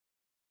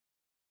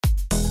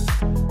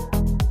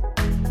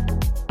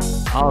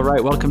All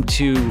right, welcome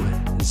to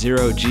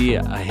Zero G,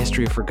 a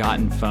history of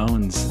forgotten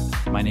phones.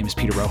 My name is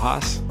Peter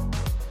Rojas.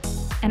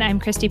 And I'm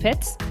Christy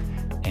Pitts.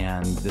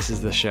 And this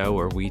is the show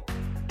where we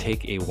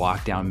take a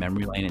walk down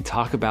memory lane and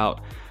talk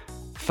about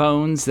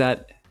phones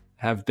that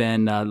have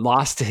been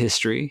lost to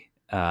history,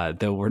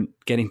 though we're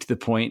getting to the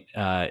point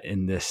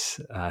in this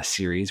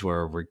series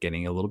where we're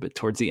getting a little bit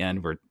towards the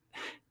end. We're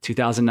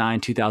 2009,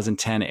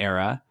 2010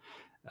 era.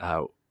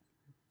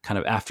 Kind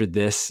of after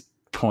this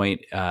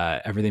point,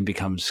 everything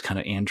becomes kind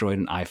of Android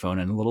and iPhone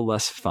and a little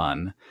less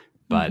fun.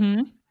 But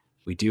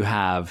we do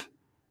have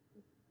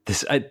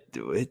this.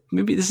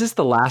 Maybe this is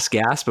the last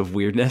gasp of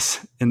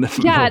weirdness in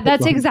the. Yeah,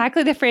 that's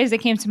exactly the phrase that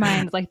came to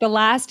mind. Like the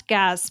last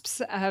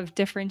gasps have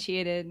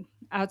differentiated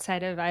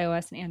outside of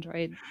iOS and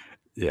Android.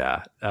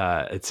 Yeah.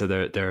 So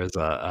there's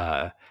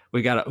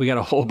we got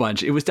a whole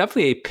bunch. It was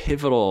definitely a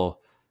pivotal.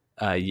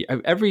 There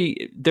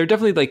are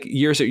definitely like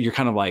years that you're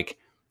kind of like,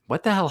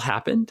 what the hell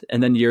happened?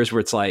 And then years where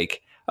it's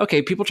like,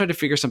 okay, people tried to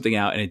figure something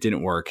out and it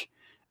didn't work.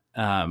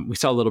 We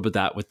saw a little bit of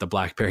that with the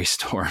BlackBerry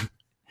Storm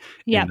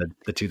in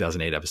the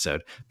 2008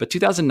 episode. But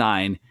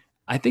 2009,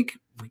 I think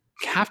we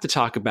have to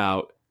talk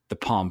about the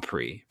Palm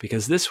Pre,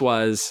 because this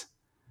was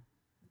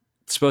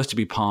supposed to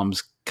be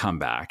Palm's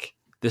comeback.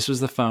 This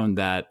was the phone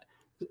that,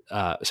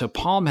 so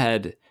Palm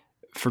had,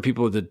 for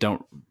people that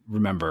don't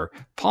remember,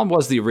 Palm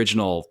was the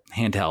original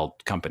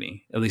handheld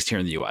company, at least here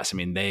in the US. I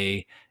mean,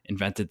 they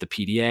invented the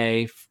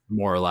PDA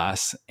more or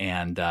less,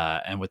 and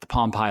with the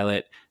Palm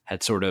Pilot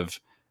had sort of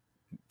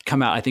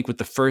come out, I think, with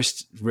the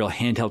first real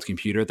handheld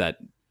computer that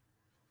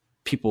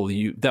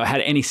that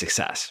had any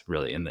success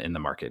really in the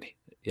market,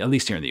 at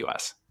least here in the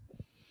US.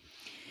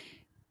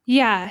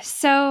 Yeah.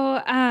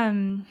 So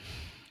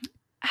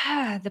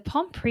the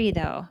Palm Pre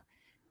though.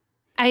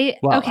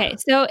 Okay,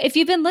 so if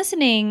you've been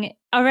listening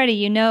already,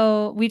 you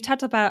know we've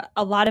talked about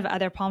a lot of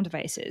other Palm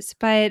devices,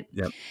 but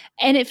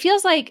and it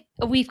feels like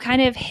we've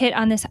kind of hit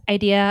on this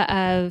idea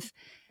of,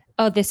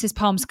 oh, this is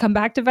Palm's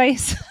comeback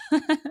device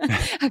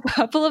a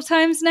couple of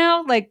times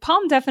now. Like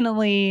Palm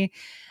definitely,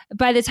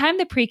 by the time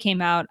the Pre came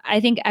out,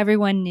 I think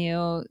everyone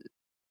knew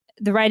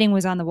the writing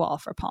was on the wall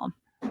for Palm.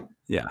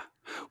 Yeah.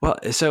 Well,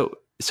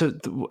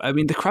 I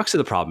mean, the crux of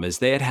the problem is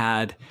they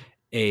had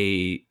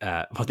they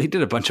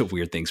did a bunch of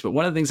weird things, but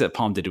one of the things that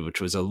Palm did, which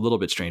was a little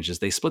bit strange, is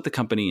they split the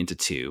company into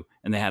two,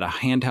 and they had a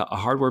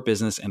hardware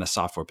business and a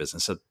software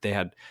business. So they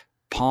had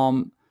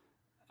Palm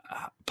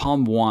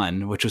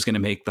One, which was going to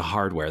make the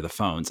hardware, the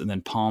phones, and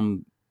then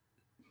Palm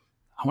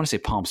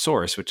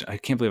Source, which I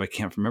can't believe I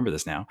can't remember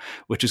this now,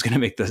 which was going to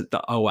make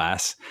the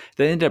OS.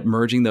 They ended up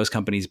merging those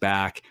companies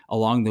back.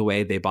 Along the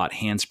way, they bought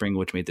Handspring,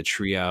 which made the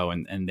Trio,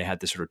 and they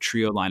had this sort of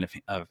Trio line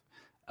of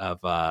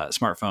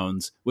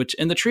smartphones, which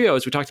in the Trio,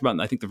 as we talked about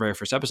in I think the very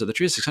first episode, the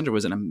Trio 600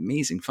 was an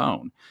amazing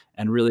phone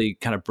and really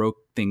kind of broke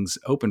things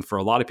open for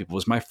a lot of people. It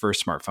was my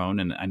first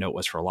smartphone, and I know it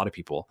was for a lot of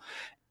people.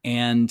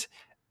 And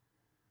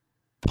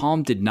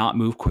Palm did not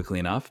move quickly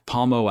enough.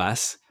 Palm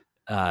OS,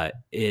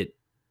 it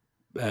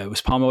was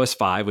Palm OS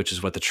 5, which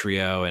is what the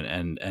Trio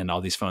and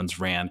all these phones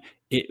ran.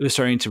 It was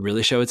starting to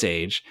really show its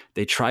age.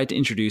 They tried to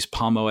introduce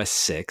Palm OS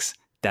 6.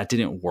 That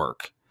didn't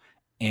work.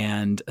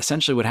 And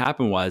essentially what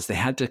happened was they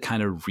had to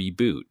kind of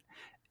reboot.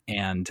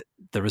 And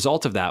the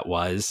result of that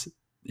was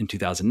in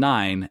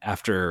 2009,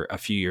 after a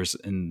few years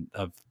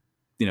of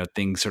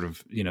things sort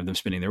of, them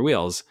spinning their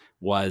wheels,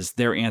 was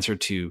their answer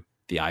to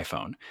the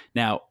iPhone.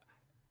 Now,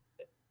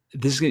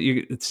 this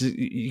is,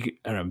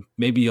 I don't know,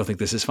 maybe you'll think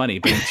this is funny,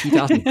 but in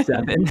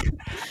 2007,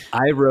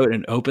 I wrote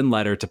an open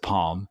letter to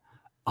Palm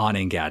on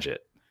Engadget.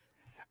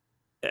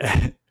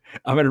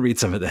 I'm going to read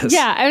some of this.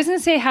 Yeah, I was going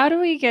to say, how do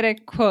we get a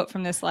quote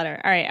from this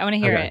letter? All right, I want to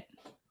hear it.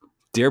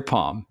 Dear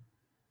Palm,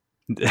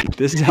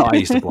 this is how I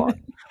used to blog.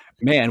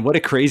 Man, what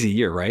a crazy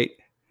year, right?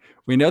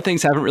 We know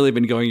things haven't really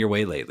been going your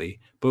way lately,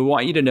 but we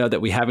want you to know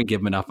that we haven't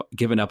given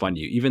up on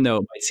you, even though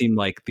it might seem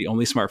like the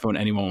only smartphone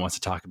anyone wants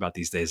to talk about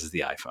these days is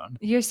the iPhone.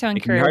 You're so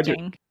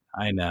encouraging.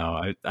 I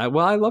know. I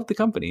love the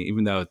company,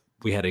 even though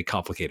we had a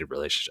complicated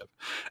relationship.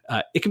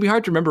 It can be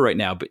hard to remember right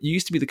now, but you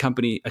used to be a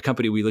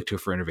company we looked to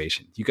for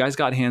innovation. You guys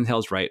got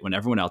handhelds right when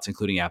everyone else,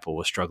 including Apple,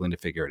 was struggling to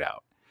figure it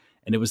out.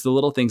 And it was the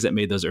little things that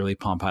made those early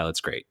Palm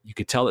Pilots great. You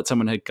could tell that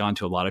someone had gone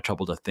to a lot of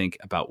trouble to think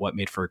about what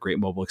made for a great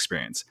mobile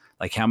experience,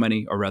 like how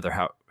many, or rather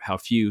how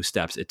few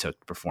steps it took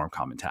to perform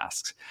common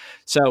tasks.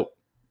 So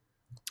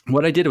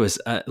what I did was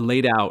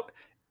laid out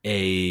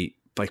a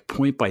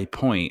point by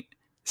point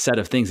set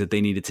of things that they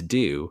needed to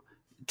do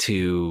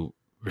to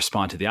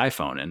respond to the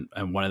iPhone.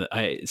 And one of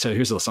so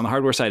here's the list. On the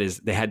hardware side is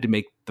they had to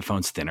make the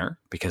phones thinner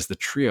because the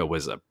Trio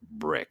was a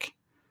brick.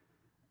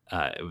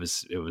 It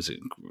was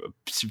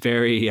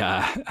very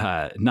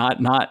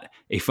not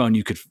a phone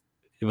you could.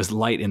 It was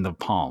light in the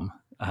palm.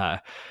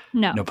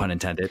 No pun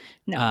intended.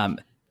 No.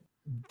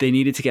 They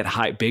needed to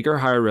get bigger,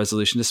 higher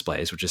resolution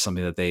displays, which is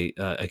something that they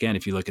again,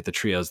 if you look at the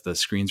Trios, the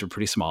screens were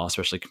pretty small,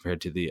 especially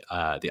compared to the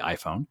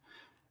iPhone.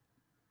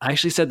 I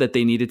actually said that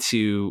they needed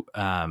to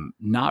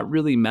not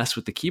really mess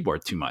with the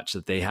keyboard too much.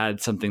 That they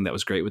had something that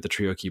was great with the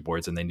Trio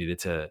keyboards, and they needed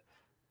to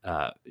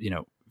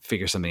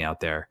figure something out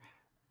there.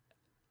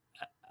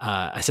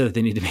 I said that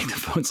they need to make the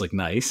phones look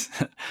nice.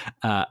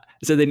 I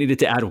said they needed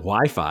to add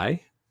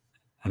Wi-Fi.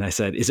 And I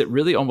said, is it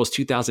really almost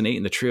 2008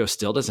 and the Treo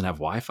still doesn't have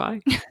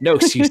Wi-Fi? No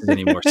excuses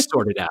anymore.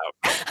 Sort it out.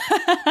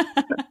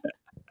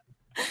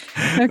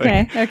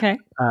 Okay.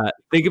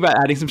 Think about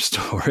adding some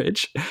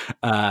storage.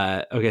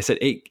 I said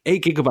 8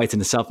 gigabytes in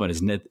a cell phone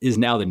is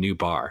now the new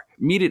bar.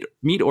 Meet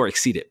or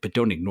exceed it, but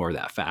don't ignore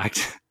that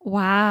fact.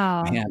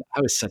 Wow. Man,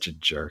 I was such a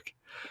jerk.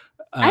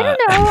 I don't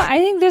know. I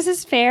think this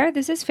is fair.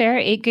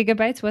 8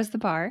 gigabytes was the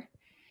bar.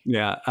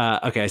 Yeah.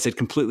 I said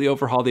completely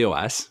overhaul the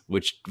OS,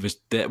 which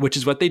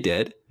is what they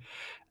did.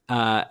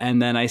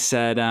 And then I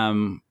said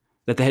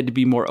that they had to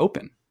be more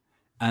open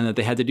and that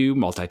they had to do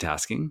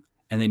multitasking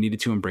and they needed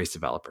to embrace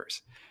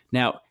developers.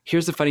 Now,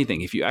 here's the funny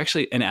thing. If you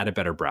and add a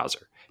better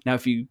browser. Now,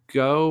 if you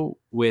go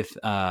with,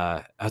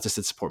 as I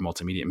said, support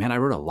multimedia, man, I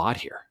wrote a lot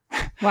here.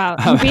 Wow.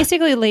 You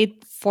basically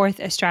laid forth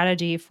a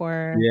strategy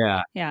for.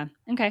 Yeah.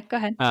 Okay, go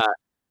ahead.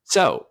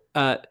 So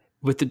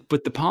with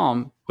the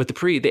Palm, with the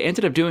Pre, they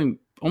ended up doing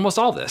almost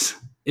all this.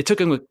 It took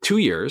them 2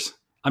 years.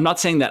 I'm not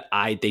saying that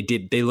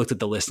they looked at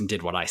the list and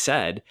did what I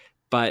said,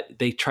 but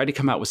they tried to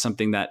come out with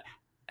something that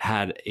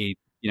had a,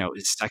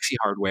 sexy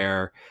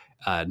hardware,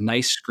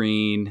 nice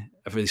screen,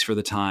 at least for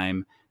the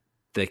time.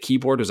 The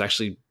keyboard was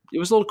actually, it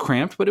was a little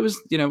cramped, but it was,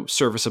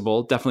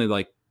 serviceable. Definitely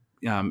like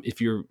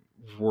if you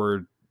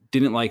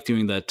didn't like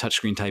doing the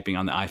touchscreen typing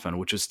on the iPhone,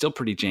 which was still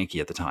pretty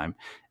janky at the time.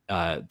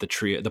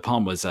 The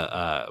Palm was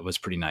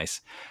pretty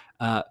nice.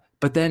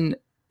 But then,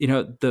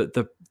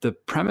 the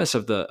premise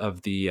of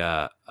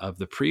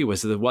the Pre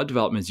was that the web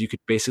development is you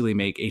could basically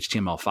make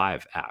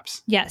HTML5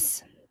 apps.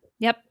 Yes.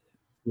 Yep.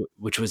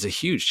 Which was a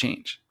huge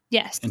change.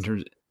 Yes. In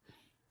terms,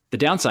 the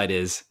downside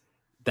is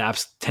the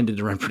apps tended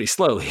to run pretty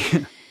slowly.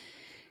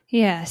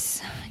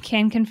 Yes,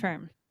 can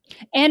confirm.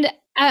 And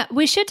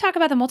we should talk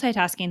about the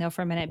multitasking though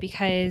for a minute,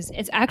 because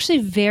it's actually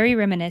very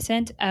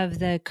reminiscent of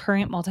the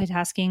current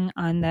multitasking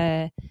on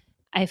the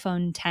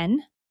iPhone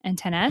 10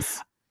 and 10s.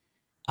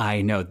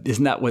 I know.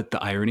 Isn't that what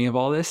the irony of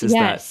all this is?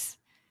 Yes.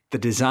 That the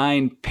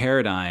design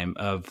paradigm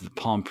of the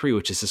Palm Pre,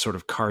 which is a sort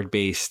of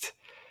card-based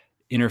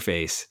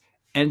interface,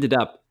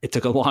 it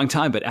took a long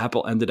time, but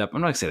Apple ended up,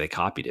 I'm not going to say they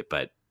copied it,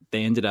 but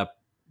they ended up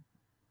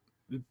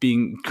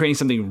creating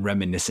something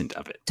reminiscent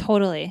of it.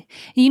 Totally.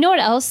 You know what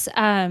else?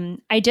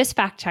 I just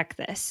fact checked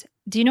this.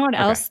 Do you know what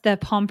else the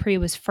Palm Pre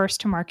was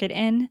first to market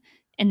in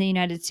the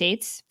United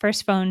States?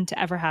 First phone to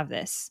ever have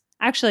this.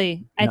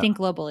 Actually, I think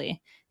globally.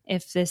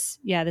 If this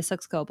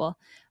looks global.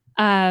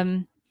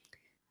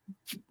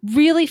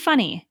 Really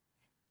funny.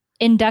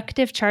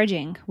 Inductive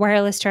charging,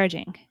 wireless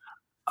charging.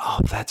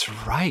 Oh, that's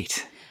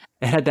right.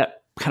 It had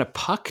that kind of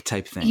puck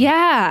type thing.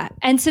 Yeah.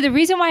 And so the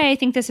reason why I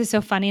think this is so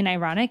funny and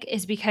ironic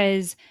is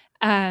because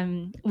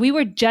we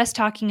were just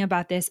talking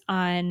about this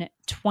on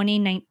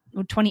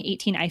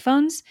 2018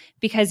 iPhones,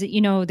 because,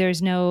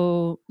 there's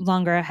no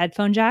longer a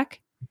headphone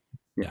jack.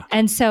 Yeah.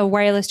 And so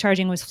wireless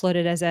charging was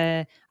floated as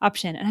a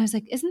option. And I was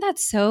like, isn't that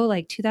so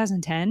like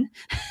 2010?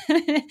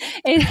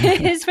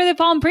 It is for the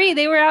Palm Pre.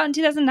 They were out in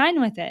 2009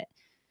 with it.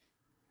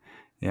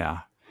 Yeah.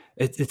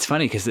 It's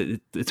funny because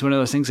it's one of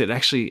those things that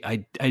actually,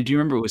 I do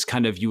remember it was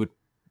kind of,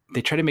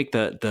 they try to make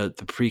the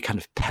Pre kind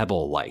of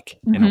pebble-like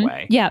in a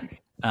way. Yeah.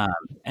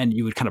 And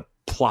you would kind of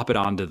plop it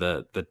onto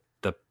the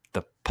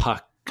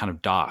puck kind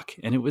of dock.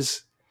 And it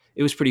was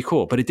pretty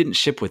cool, but it didn't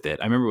ship with it.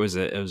 I remember it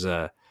was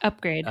a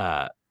upgrade.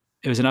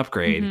 It was an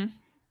upgrade.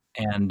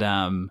 And,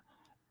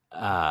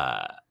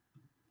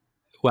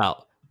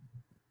 well,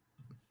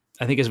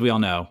 I think as we all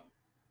know,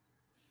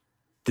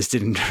 this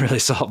didn't really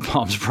solve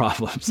Palm's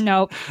problems.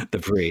 Nope. The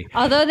Pre.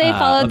 Although they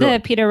followed the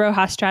Peter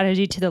Rojas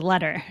strategy to the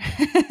letter.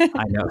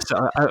 I know.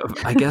 So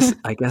I guess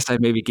I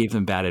maybe gave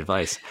them bad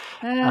advice.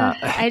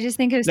 I just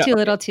think it was too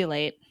little too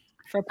late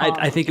for Palm.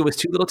 I think it was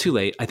too little too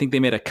late. I think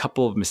they made a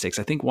couple of mistakes.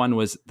 I think one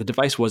was the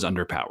device was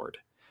underpowered.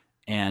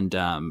 And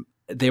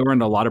they were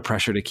under a lot of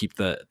pressure to keep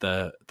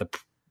the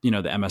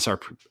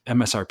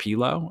MSRP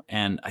low,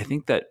 and I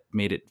think that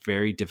made it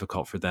very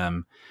difficult for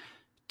them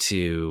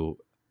to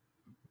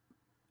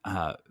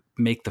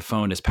make the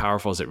phone as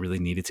powerful as it really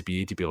needed to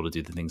be able to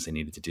do the things they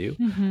needed to do.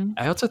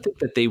 I also think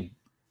that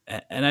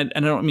I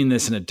don't mean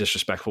this in a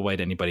disrespectful way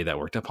to anybody that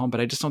worked at Palm, but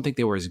I just don't think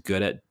they were as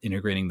good at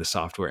integrating the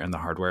software and the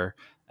hardware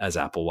as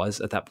Apple was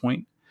at that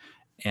point.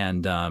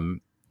 And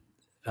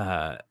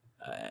I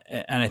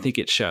think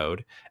it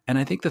showed. And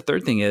I think the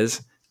third thing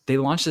is they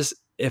launched this,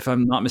 if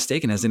I'm not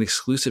mistaken, as an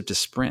exclusive to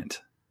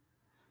Sprint,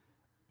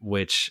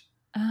 which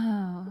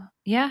I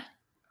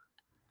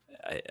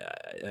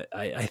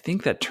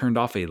think that turned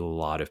off a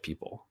lot of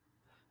people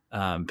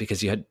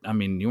because you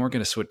weren't going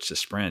to switch to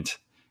Sprint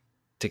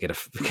to get a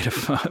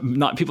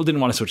phone. People didn't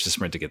want to switch to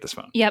Sprint to get this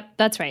phone. Yep,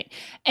 that's right.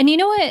 And you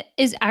know what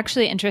is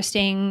actually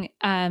interesting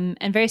and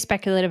very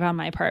speculative on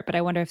my part, but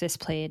I wonder if this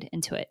played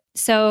into it.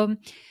 So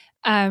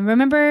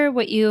remember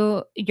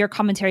your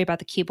commentary about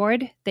the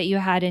keyboard that you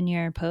had in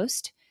your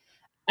post?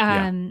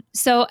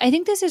 So I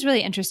think this is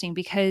really interesting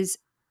because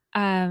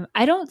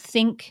I don't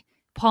think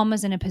Palm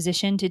was in a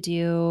position to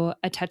do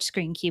a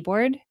touchscreen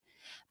keyboard,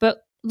 but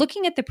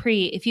looking at the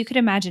Pre, if you could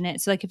imagine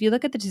it, so like if you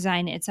look at the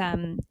design, it's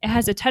it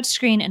has a touch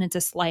screen and it's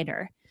a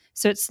slider.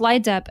 So it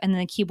slides up and then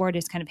the keyboard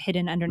is kind of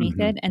hidden underneath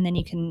it. And then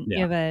you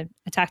have a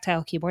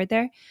tactile keyboard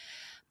there.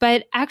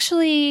 But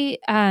actually,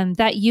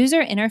 that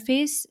user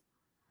interface,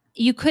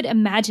 you could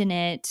imagine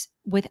it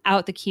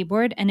without the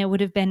keyboard and it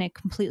would have been a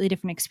completely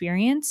different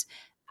experience.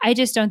 I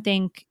just don't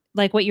think,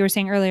 like what you were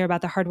saying earlier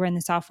about the hardware and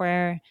the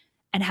software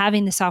and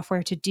having the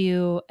software to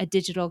do a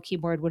digital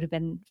keyboard would have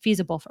been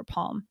feasible for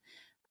Palm.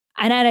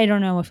 And I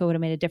don't know if it would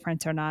have made a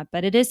difference or not,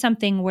 but it is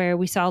something where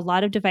we saw a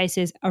lot of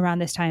devices around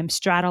this time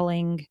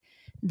straddling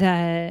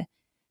the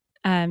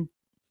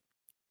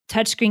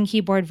touchscreen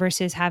keyboard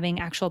versus having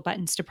actual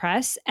buttons to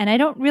press. And I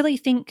don't really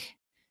think,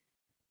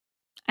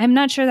 I'm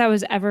not sure that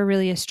was ever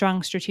really a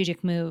strong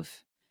strategic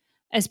move,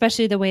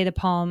 especially the way the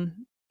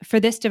Palm, for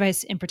this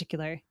device in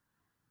particular.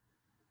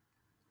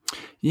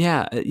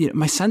 Yeah,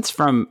 my sense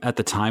from at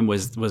the time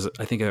was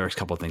I think there were a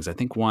couple of things. I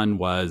think one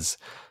was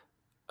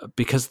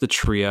because the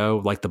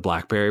Treo, like the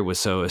BlackBerry, was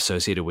so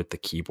associated with the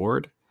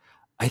keyboard,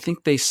 I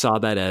think they saw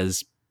that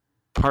as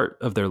part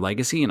of their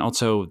legacy and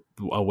also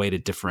a way to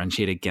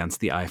differentiate against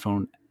the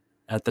iPhone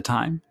at the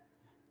time,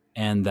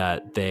 and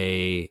that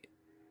they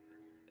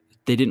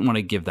didn't want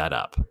to give that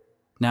up.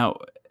 Now,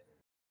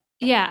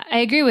 yeah, I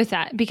agree with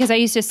that because I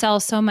used to sell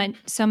so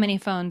many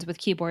phones with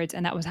keyboards,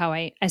 and that was how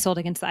I sold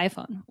against the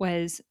iPhone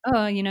was,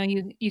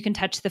 you can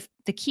touch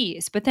the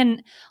keys. But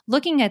then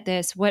looking at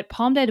this, what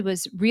Palm did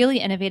was really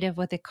innovative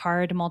with the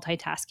card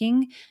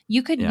multitasking.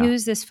 You could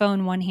use this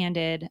phone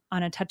one-handed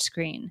on a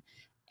touchscreen.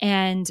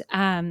 And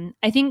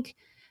I think,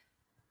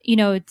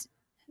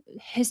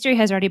 history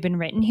has already been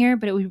written here,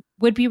 but it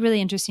would be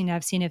really interesting to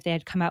have seen if they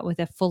had come out with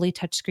a fully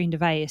touchscreen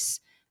device,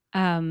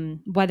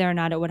 whether or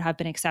not it would have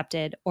been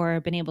accepted or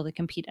been able to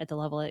compete at the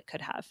level it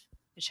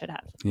should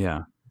have.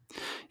 Yeah.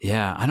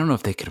 Yeah. I don't know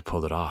if they could have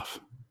pulled it off.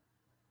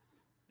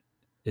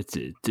 It's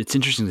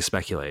interesting to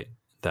speculate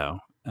though.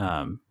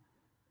 I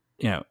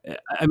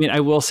mean, I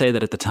will say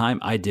that at the time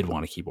I did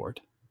want a keyboard.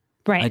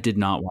 Right. I did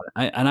not want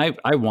it.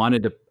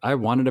 I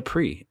wanted a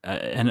Pre,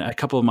 and a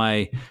couple of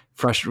my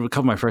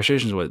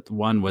frustrations with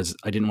one was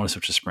I didn't want to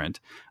switch to Sprint.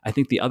 I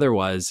think the other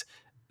was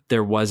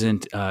there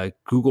wasn't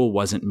Google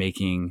wasn't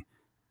making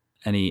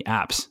any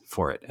apps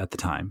for it at the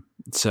time.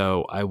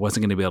 So I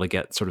wasn't going to be able to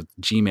get sort of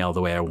Gmail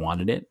the way I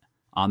wanted it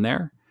on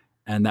there.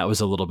 And that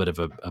was a little bit of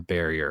a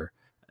barrier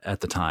at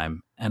the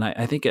time. And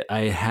I think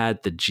I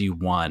had the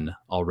G1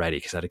 already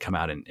because that had come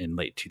out in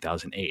late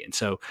 2008. And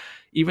so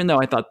even though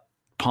I thought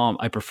Palm,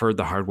 I preferred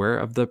the hardware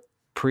of the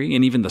Pre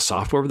and even the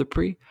software of the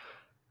Pre,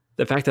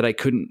 the fact that I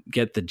couldn't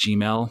get the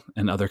Gmail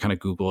and other kind of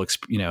Google,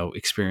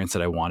 experience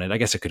that I wanted, I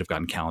guess I could have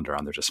gotten Calendar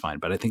on there just fine.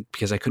 But I think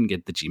because I couldn't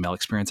get the Gmail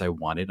experience I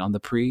wanted on the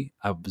Pre,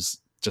 I was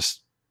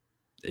just,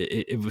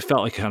 it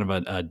felt like kind of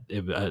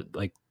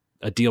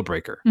a deal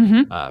breaker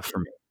for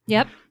me.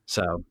 Yep.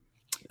 So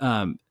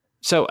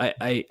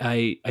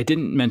I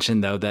didn't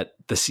mention though that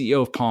the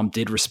CEO of Palm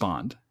did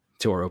respond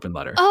to our open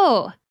letter.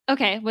 Oh,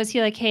 okay. Was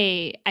he like,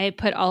 hey, I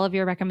put all of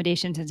your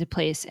recommendations into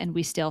place and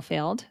we still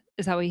failed?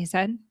 Is that what he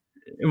said?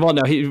 Well,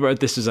 no, he wrote,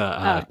 this is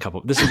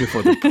this is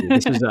before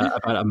this is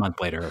about a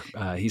month later.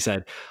 He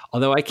said,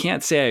 although I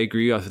can't say I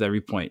agree with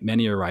every point,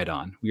 many are right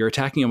on. We are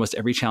attacking almost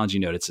every challenge you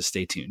noted, so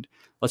stay tuned.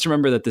 Let's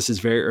remember that this is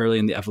very early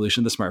in the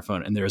evolution of the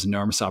smartphone and there is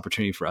enormous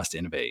opportunity for us to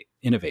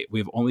innovate.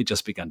 We've only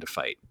just begun to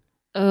fight.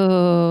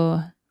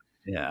 Oh,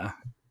 yeah.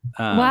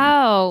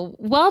 Wow.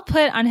 Well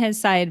put on his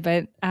side,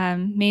 but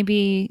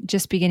maybe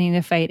just beginning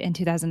to fight in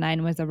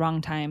 2009 was the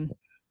wrong time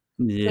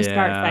to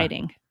start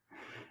fighting.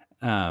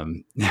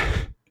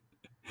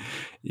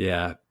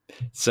 Yeah.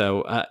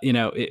 So,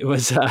 it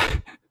was,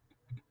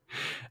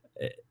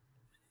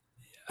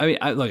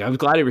 I was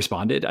glad he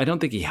responded. I don't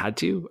think he had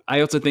to.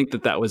 I also think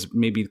that was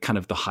maybe kind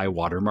of the high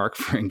watermark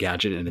for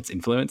Engadget and its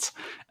influence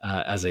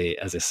as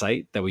a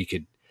site, that we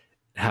could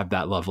have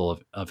that level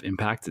of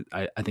impact.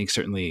 I think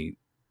certainly,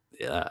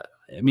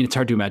 it's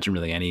hard to imagine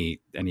really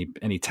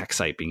any tech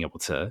site being able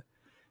to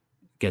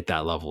get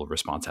that level of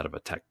response out of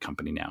a tech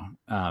company now.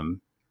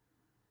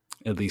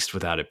 At least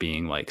without it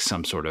being like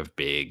some sort of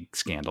big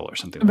scandal or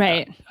something like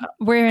right. that.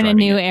 We're in a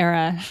new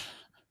era.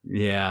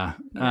 Yeah.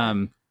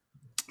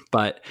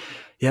 But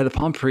yeah, the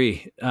Palm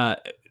Pre,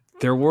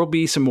 there will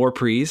be some more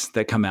Pre's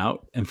that come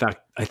out. In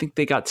fact, I think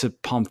they got to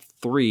Palm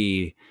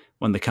 3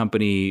 when the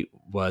company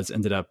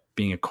ended up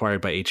being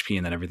acquired by HP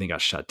and then everything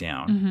got shut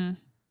down. Mm-hmm.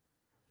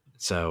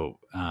 So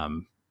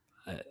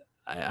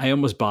I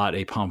almost bought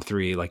a Palm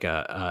 3, there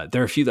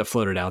are a few that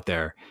floated out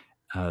there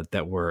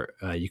that were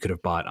you could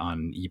have bought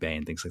on eBay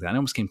and things like that. I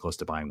almost came close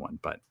to buying one,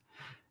 but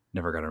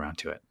never got around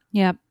to it.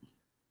 Yep.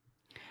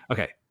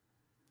 Okay.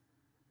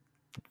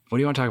 What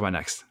do you want to talk about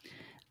next?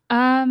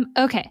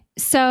 Okay.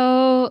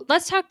 So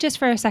let's talk just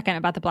for a second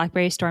about the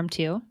BlackBerry Storm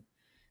 2.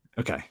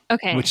 Okay.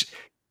 Which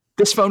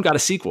this phone got a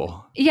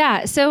sequel.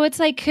 Yeah. So it's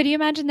like, could you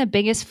imagine the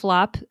biggest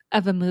flop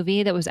of a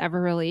movie that was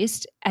ever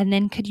released? And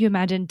then could you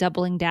imagine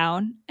doubling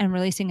down and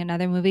releasing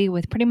another movie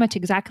with pretty much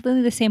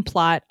exactly the same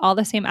plot, all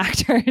the same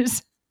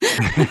actors?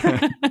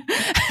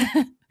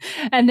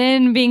 and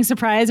then being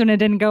surprised when it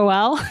didn't go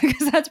well,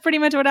 because that's pretty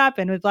much what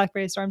happened with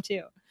BlackBerry Storm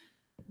 2.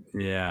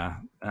 Yeah.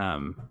 I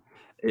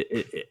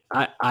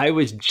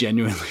was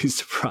genuinely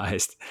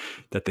surprised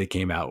that they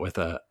came out with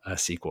a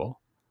sequel.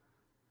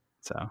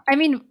 So, I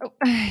mean,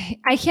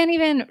 I can't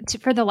even,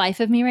 for the life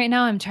of me right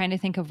now, I'm trying to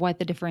think of what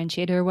the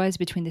differentiator was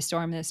between the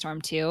Storm and the Storm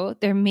 2.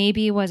 There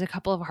maybe was a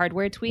couple of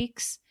hardware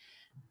tweaks.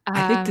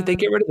 I think, did they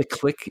get rid of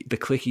the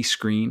clicky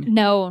screen?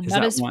 No, is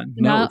not that one?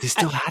 No, they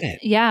still had it.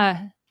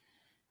 Yeah.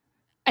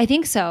 I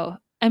think so.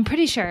 I'm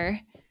pretty sure.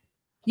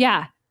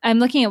 Yeah. I'm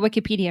looking at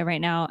Wikipedia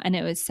right now, and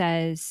it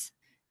says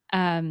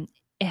it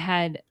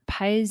had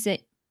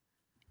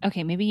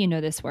okay, maybe you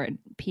know this word.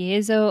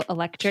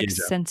 Piezoelectric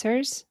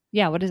sensors.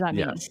 Yeah, what does that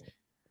mean? Yes.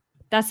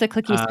 That's the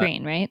clicky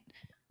screen, right?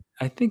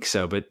 I think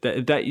so, but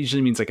that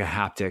usually means like a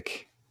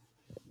haptic.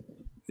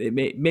 It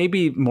may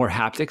be more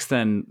haptics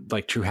than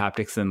like true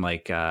haptics than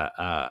like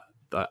the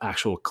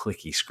actual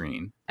clicky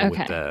screen.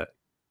 Okay.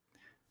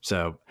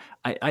 So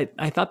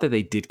I thought that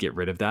they did get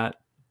rid of that,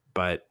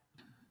 but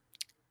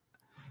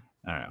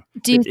I don't know.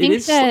 Do you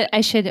think that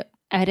I should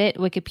edit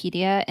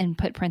Wikipedia and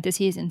put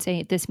parentheses and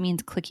say this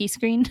means clicky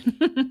screen?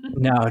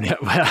 No.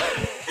 Well,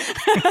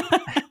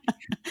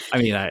 I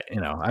mean, I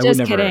just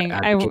would never. Kidding.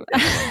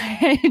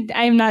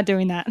 I'm not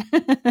doing that.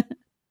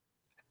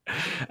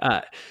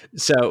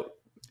 So,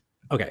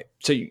 okay.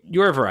 So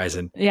you're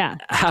Verizon. Yeah.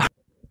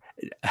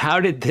 How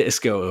did this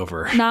go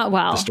over? Not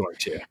well. The Storm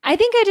 2. I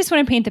think I just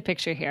want to paint the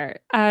picture here.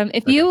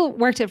 If you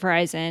worked at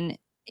Verizon,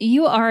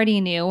 you already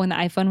knew when the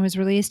iPhone was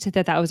released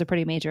that was a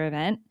pretty major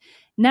event.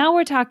 Now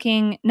we're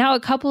talking, a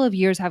couple of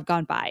years have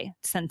gone by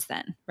since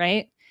then,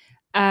 right?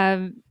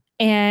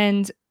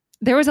 And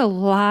there was a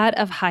lot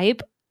of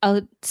hype.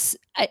 It's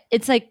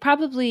like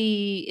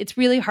it's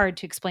really hard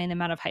to explain the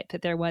amount of hype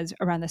that there was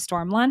around the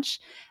Storm launch.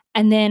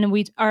 And then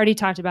we already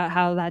talked about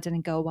how that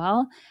didn't go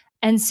well.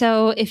 And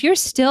so if you're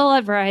still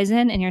at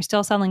Verizon and you're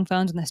still selling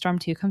phones when the Storm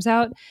 2 comes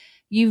out,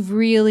 you've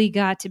really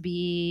got to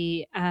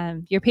be,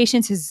 your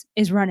patience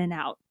is running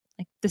out.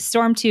 Like the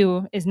Storm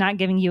 2 is not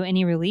giving you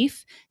any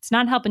relief. It's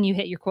not helping you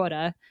hit your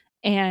quota.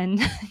 And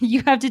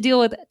you have to deal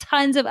with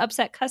tons of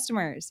upset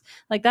customers.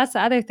 Like that's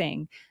the other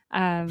thing.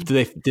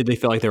 Did they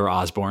feel like they were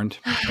Osborne?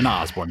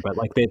 Not Osborne, but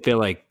like they feel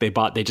like they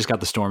just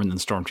got the Storm and then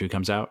Storm 2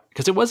 comes out?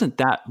 Because it wasn't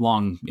that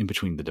long in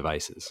between the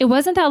devices. It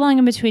wasn't that long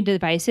in between the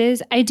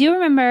devices. I do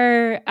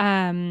remember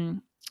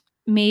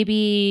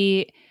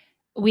maybe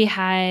we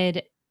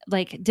had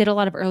did a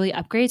lot of early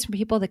upgrades from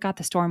people that got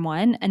the Storm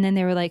 1, and then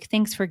they were like,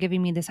 thanks for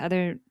giving me this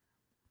other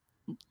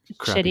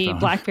crappy shitty phone.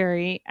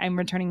 BlackBerry. I'm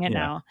returning it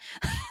now.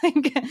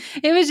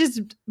 It was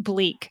just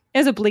bleak. It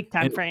was a bleak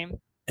time frame.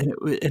 And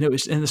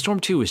the Storm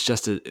 2 was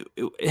just it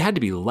had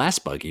to be less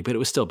buggy, but it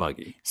was still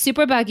buggy.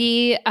 Super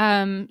buggy.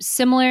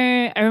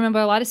 Similar. I remember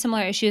a lot of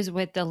similar issues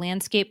with the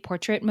landscape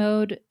portrait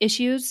mode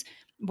issues,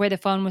 where the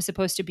phone was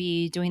supposed to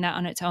be doing that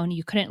on its own.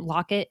 You couldn't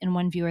lock it in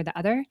one view or the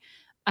other.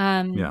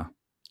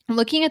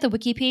 Looking at the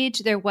wiki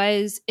page,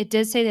 it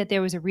did say that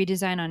there was a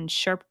redesign on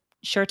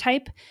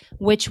SureType,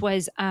 which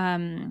was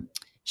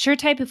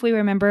SureType, if we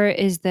remember,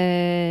 is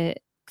the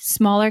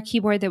smaller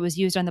keyboard that was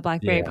used on the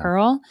BlackBerry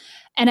Pearl.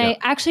 And I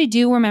actually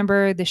do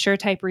remember the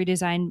SureType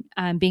redesign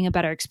being a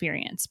better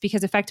experience,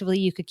 because effectively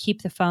you could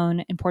keep the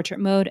phone in portrait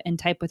mode and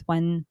type with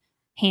one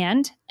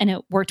hand, and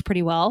it worked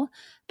pretty well.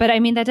 But I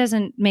mean, that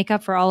doesn't make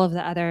up for all of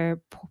the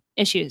other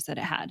issues that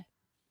it had.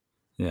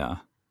 Yeah.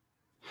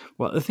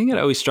 Well, the thing that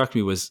always struck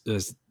me was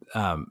the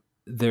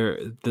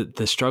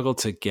struggle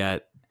to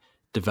get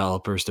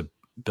developers to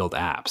build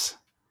apps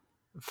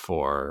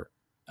for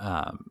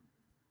for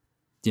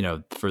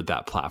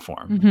that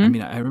platform. Mm-hmm. I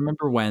mean, I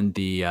remember when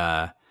do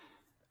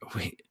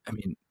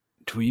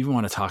we even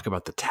want to talk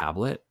about the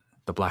tablet,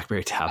 the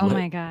BlackBerry tablet? Oh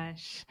my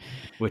gosh.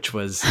 Which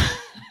was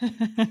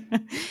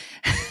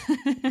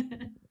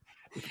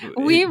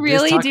we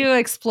really do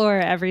explore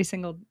every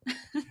single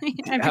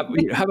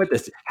how about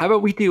this? How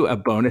about we do a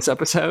bonus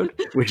episode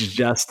which is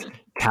just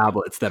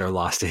tablets that are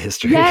lost to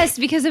history? Yes,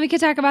 because then we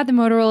could talk about the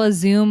Motorola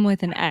Xoom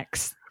with an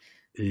X.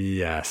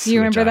 Yes. Do you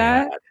remember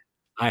that?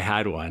 I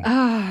had one.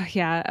 Oh,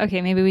 yeah.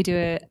 Okay, maybe we do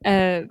it.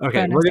 Okay,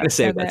 we're going to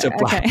save that.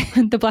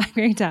 The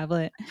BlackBerry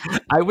tablet.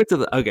 I went to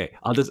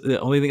the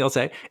only thing I'll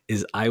say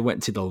is I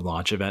went to the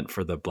launch event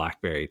for the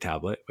BlackBerry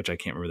tablet, which I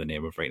can't remember the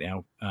name of right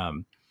now.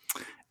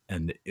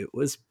 And it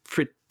was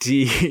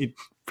pretty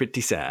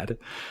sad.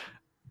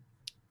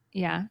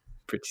 Yeah.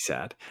 Pretty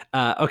sad.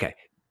 Okay.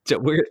 So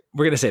we're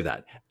going to save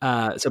that.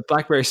 So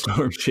BlackBerry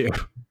Storm 2.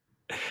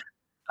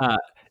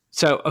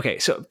 So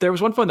there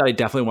was one phone that I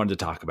definitely wanted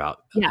to talk about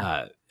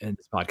in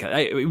this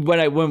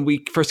podcast. When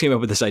we first came up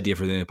with this idea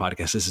for the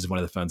podcast, this is one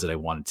of the phones that I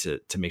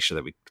wanted to make sure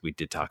that we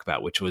did talk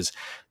about, which was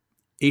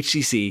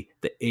HTC,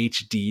 the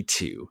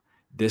HD2.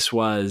 This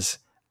was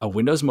a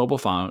Windows Mobile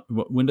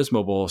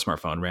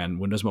smartphone, ran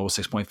Windows Mobile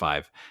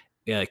 6.5.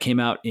 It came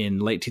out in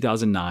late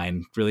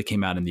 2009, really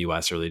came out in the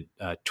US early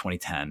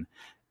 2010.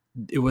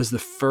 It was the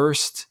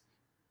first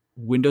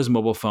Windows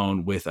Mobile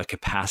phone with a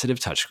capacitive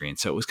touchscreen.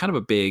 So it was kind of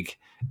a big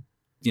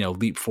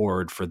leap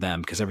forward for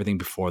them, because everything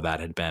before that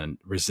had been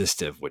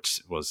resistive,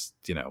 which was,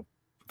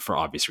 for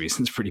obvious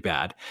reasons, pretty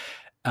bad.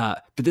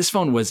 But this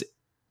phone was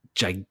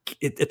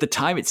at the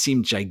time it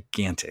seemed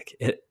gigantic.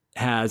 It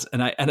has,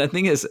 and the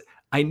thing is,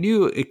 I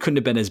knew it couldn't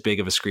have been as big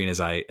of a screen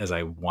as I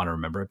want to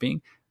remember it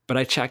being, but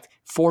I checked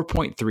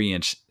 4.3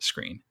 inch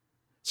screen.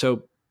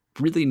 So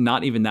really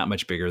not even that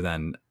much bigger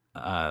than,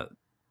 the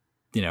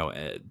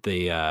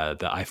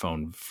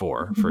iPhone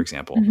 4, for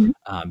example.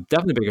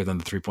 Definitely bigger than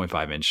the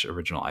 3.5 inch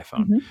original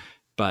iPhone.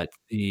 But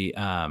the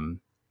not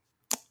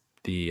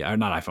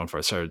iPhone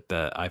 4, sorry,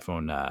 the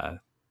iPhone,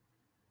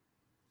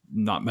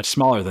 not much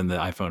smaller than the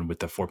iPhone with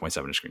the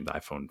 4.7 inch screen, the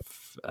iPhone,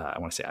 I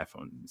want to say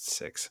iPhone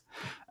 6.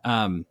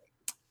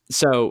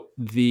 So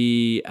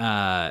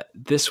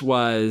this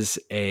was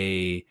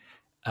a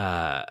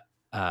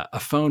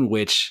phone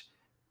which,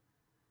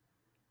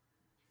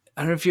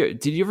 I don't know if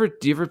did you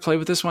ever play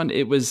with this one?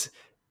 It was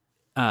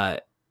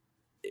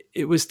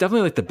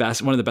definitely like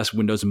one of the best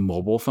Windows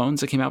mobile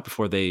phones that came out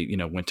before they,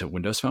 went to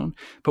Windows Phone.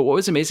 But what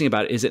was amazing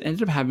about it is it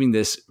ended up having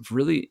this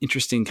really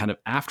interesting kind of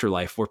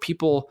afterlife where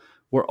people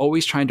were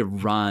always trying to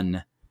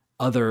run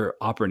other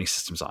operating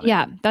systems on it.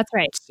 Yeah, that's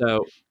right.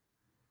 So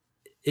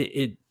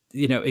it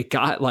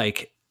got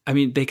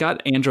they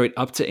got Android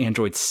up to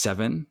Android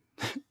 7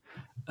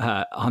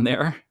 on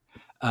there.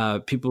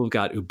 People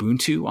got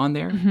Ubuntu on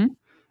there,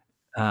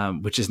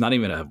 which is not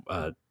even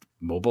a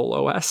mobile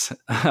OS.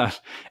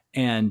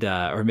 And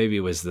or maybe it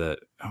was I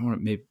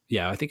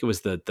think it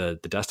was the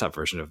desktop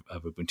version of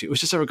Ubuntu. It was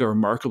just a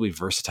remarkably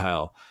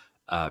versatile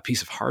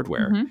piece of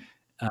hardware.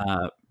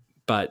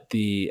 But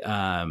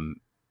I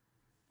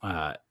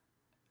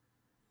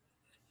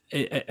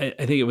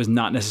think it was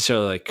not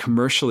necessarily like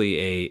commercially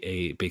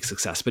a big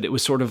success, but it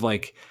was sort of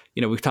like,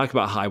 we've talked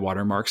about high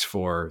watermarks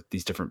for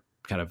these different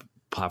kind of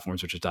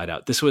platforms which have died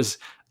out. This was,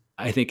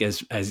 I think,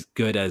 as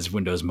good as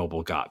Windows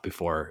Mobile got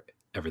before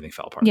everything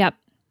fell apart. Yep.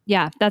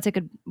 Yeah, that's a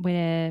good way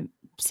to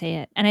say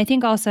it. And I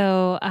think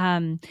also,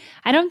 I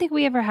don't think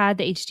we ever had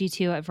the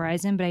HD2 at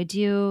Verizon, but I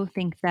do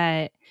think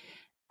that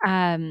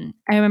I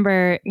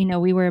remember,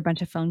 we were a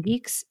bunch of phone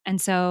geeks.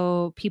 And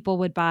so people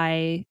would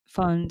buy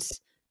phones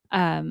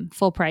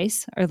full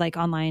price, or like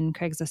online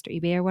Craigslist or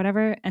eBay or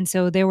whatever. And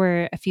so there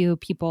were a few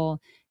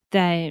people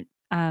that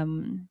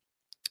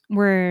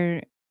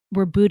were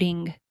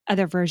booting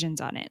other versions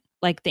on it,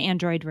 like the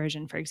Android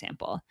version, for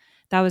example.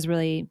 That was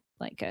really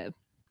like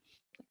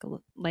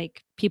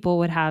people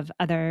would have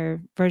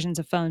other versions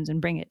of phones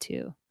and bring it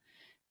to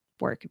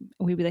work.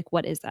 We'd be like,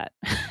 what is that?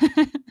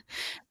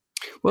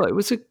 Well, it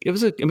was a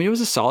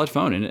solid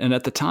phone. And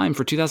at the time,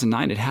 for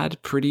 2009, it had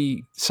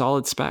pretty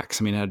solid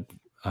specs. I mean, it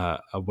had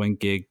a 1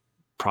 gig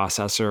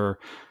processor,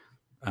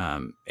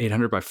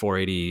 800 by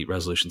 480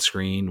 resolution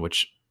screen,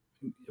 which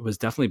was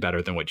definitely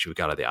better than what you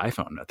got out of the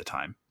iPhone at the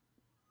time.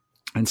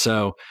 And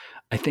so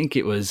I think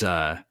it was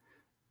a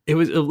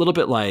little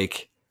bit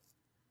like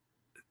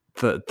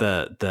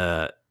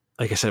the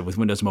like I said, with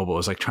Windows Mobile, it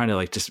was like trying to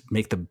like just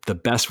make the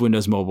best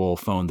Windows Mobile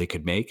phone they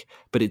could make,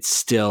 but it was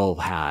still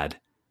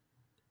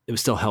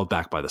held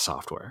back by the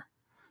software.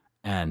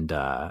 And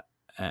that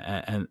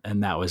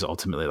was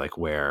ultimately like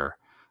where,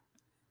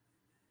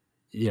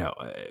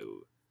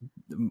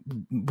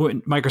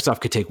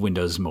 Microsoft could take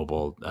Windows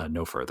Mobile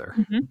no further.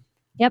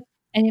 Yep.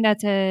 I think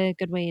that's a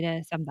good way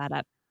to sum that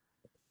up.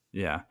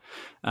 Yeah.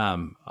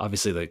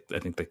 Obviously, I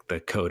think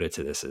the coda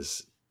to this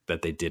is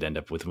that they did end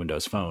up with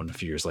Windows Phone a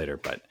few years later,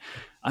 but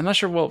I'm not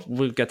sure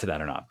we'll get to that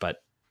or not.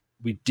 But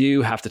we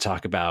do have to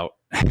talk about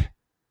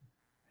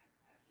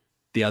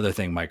the other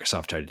thing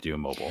Microsoft tried to do in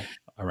mobile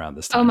around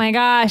this time. Oh my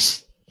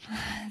gosh.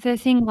 The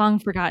thing long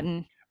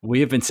forgotten.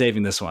 We have been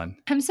saving this one.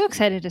 I'm so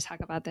excited to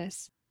talk about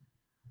this.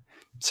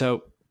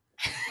 So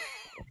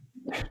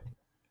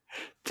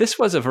this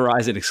was a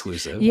Verizon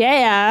exclusive.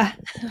 Yeah.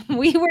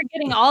 We were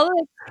getting all of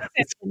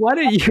it. Why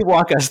don't you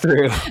walk us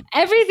through?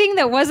 Everything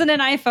that wasn't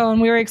an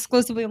iPhone, we were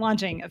exclusively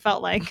launching, it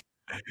felt like.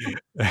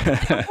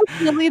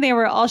 Unfortunately, they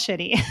were all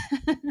shitty.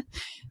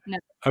 No,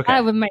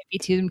 that might be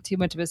too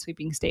much of a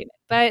sweeping statement.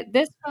 But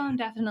this phone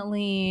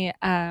definitely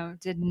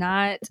did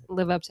not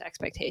live up to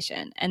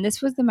expectation. And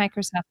this was the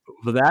Microsoft.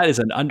 Well, that is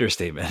an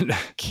understatement.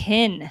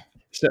 Kin.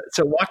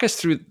 So walk us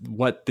through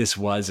what this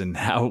was and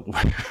how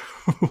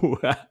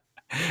I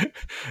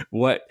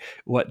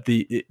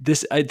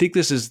think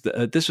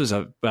this was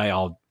by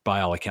all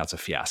accounts a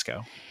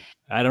fiasco.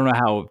 I don't know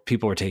how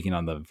people were taking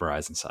on the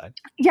Verizon side.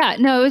 Yeah,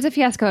 no, it was a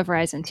fiasco of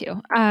Verizon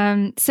too.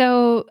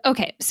 So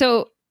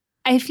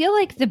I feel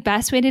like the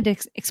best way to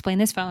explain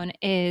this phone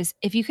is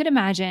if you could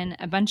imagine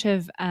a bunch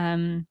of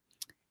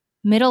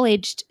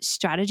middle-aged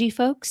strategy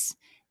folks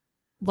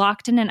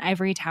locked in an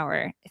ivory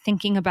tower,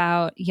 thinking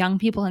about young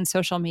people in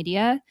social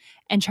media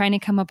and trying to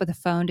come up with a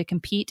phone to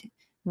compete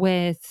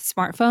with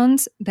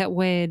smartphones that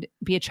would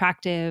be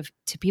attractive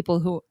to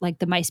people who like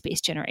the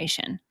MySpace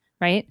generation,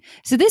 right?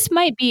 So this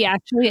might be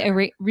actually a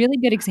really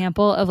good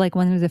example of like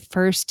one of the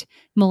first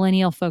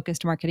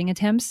millennial-focused marketing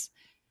attempts,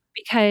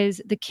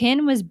 because the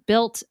Kin was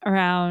built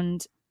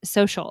around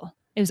social.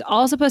 It was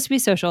all supposed to be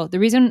social. The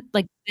reason,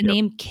 like the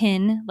name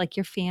kin, like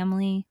your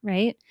family,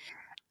 right?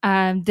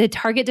 The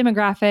target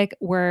demographic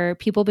were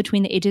people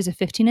between the ages of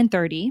 15 and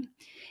 30.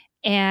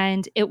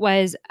 And it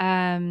was,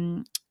 I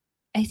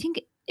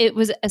think it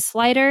was a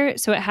slider.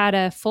 So it had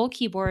a full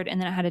keyboard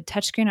and then it had a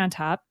touchscreen on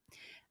top.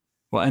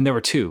 Well, and there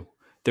were two.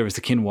 There was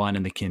the Kin 1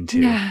 and the Kin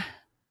 2. Yeah.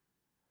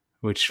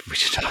 Which we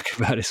should talk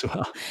about as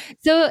well.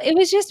 So it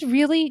was just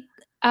really,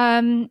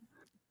 I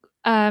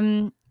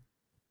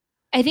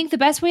think the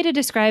best way to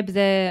describe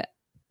the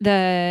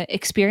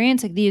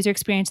experience, like the user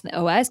experience in the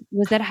OS,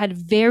 was that it had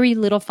very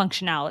little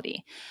functionality.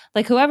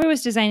 Like whoever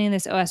was designing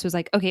this OS was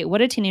like, okay, what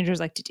do teenagers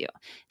like to do?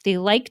 They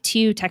like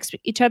to text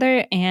each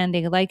other and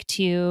they like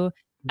to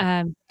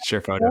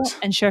share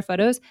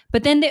photos.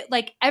 But then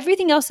like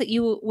everything else that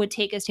you would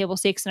take as table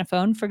stakes in a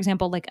phone, for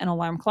example, like an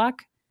alarm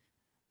clock,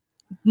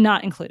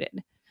 not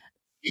included.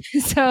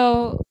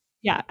 So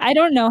yeah, I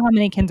don't know how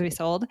many Kins we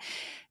sold.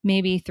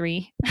 Maybe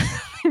 3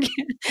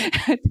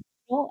 at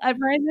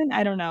Verizon.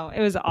 I don't know.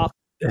 It was awful.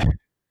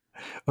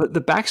 But the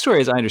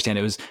backstory, as I understand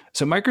it, was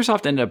so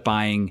Microsoft ended up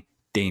buying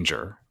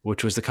Danger,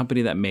 which was the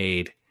company that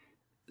made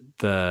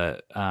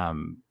the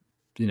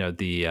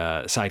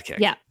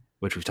Sidekick,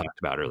 which we've talked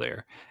about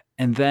earlier,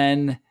 and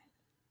then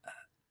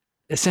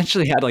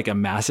essentially had like a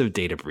massive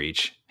data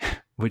breach,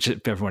 which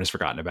everyone has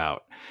forgotten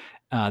about,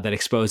 that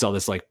exposed all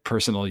this like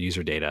personal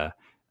user data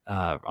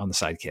on the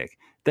Sidekick.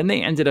 Then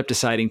they ended up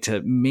deciding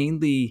to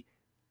mainly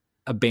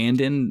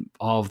abandon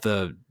all of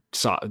the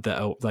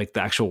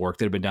actual work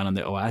that had been done on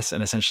the OS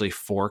and essentially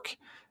fork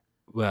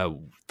the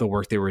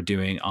work they were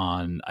doing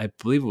on, I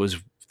believe it was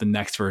the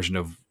next version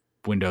of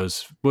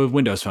Windows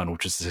Phone,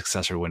 which was the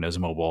successor to Windows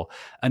Mobile,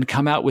 and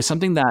come out with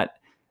something that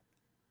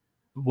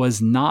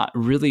was not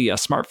really a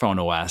smartphone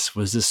OS,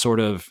 was this sort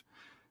of,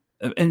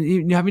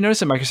 and have you noticed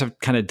that Microsoft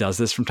kind of does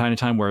this from time to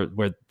time where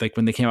like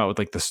when they came out with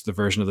like the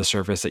version of the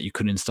Surface that you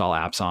couldn't install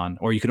apps on,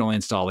 or you could only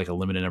install like a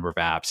limited number of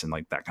apps and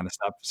like that kind of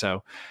stuff.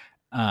 So,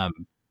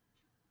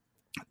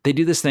 they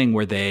do this thing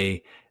where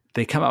they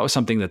come out with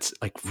something that's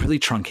like really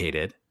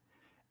truncated,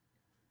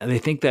 and they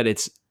think that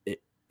it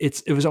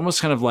was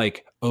almost kind of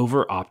like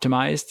over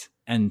optimized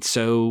and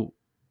so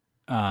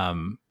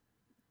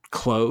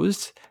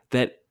closed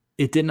that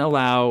it didn't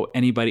allow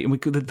anybody. And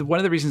one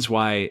of the reasons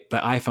why the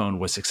iPhone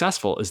was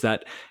successful is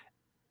that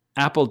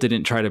Apple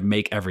didn't try to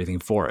make everything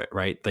for it,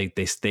 right?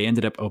 They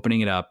ended up opening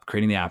it up,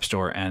 creating the App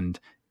Store, and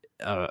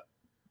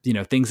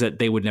things that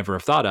they would never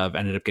have thought of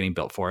ended up getting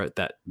built for it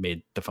that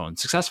made the phone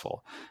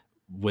successful.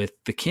 With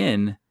the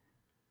Kin,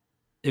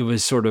 it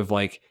was sort of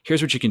like,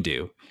 here's what you can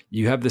do.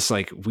 You have this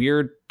like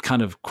weird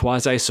kind of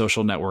quasi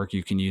social network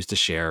you can use to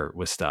share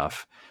with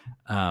stuff.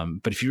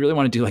 But if you really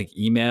want to do like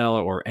email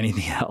or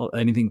anything else,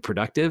 anything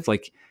productive,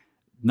 like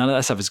none of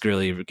that stuff is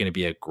really going to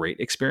be a great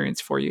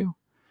experience for you.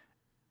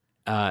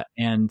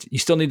 And you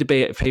still need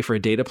to pay for a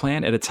data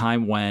plan at a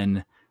time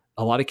when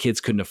a lot of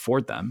kids couldn't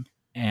afford them.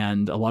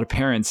 And a lot of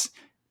parents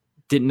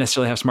didn't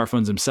necessarily have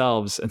smartphones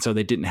themselves, and so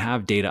they didn't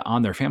have data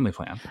on their family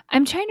plan.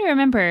 I'm trying to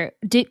remember.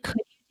 Could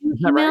you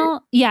email? Right?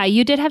 Yeah,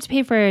 you did have to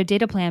pay for a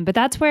data plan, but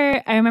that's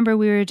where I remember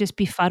we were just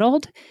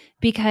befuddled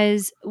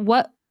because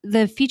what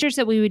the features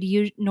that we would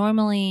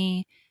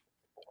normally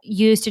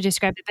use to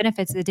describe the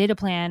benefits of the data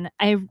plan,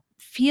 I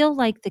feel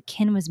like the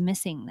Kin was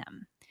missing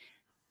them.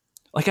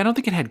 Like I don't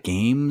think it had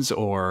games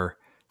or.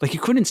 Like you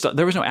couldn't install,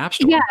 there was no app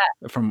store. Yeah.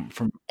 From.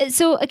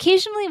 So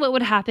occasionally what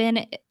would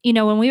happen,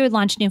 when we would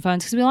launch new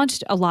phones, because we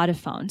launched a lot of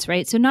phones,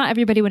 right? So not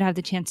everybody would have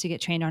the chance to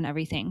get trained on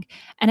everything.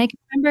 And I can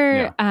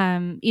remember,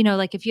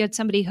 like if you had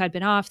somebody who had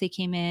been off, they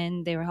came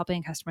in, they were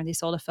helping a customer, they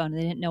sold a phone, and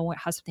they didn't know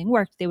how something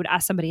worked, they would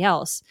ask somebody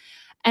else.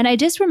 And I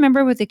just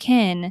remember with the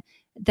Kin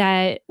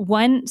that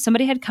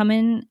somebody had come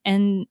in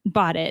and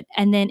bought it.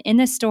 And then in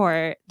the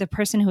store, the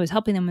person who was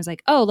helping them was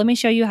like, oh, let me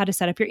show you how to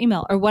set up your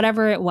email or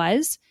whatever it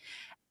was.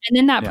 And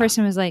then that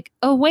person was like,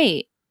 oh,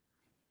 wait.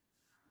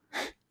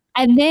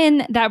 And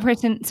then that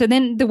person, so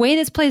then the way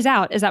this plays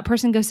out is that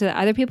person goes to the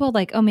other people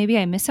like, oh, maybe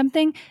I missed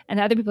something. And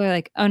the other people are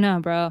like, oh, no,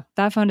 bro,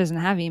 that phone doesn't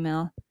have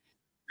email.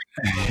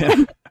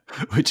 Yeah.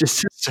 Which is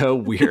just so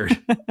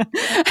weird.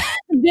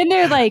 Then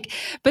they're like,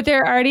 but they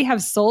already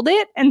have sold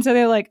it. And so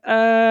they're like,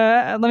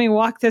 let me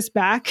walk this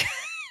back.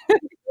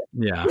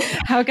 Yeah.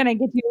 How can I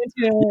get you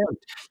into it?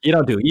 You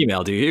don't do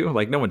email, do you?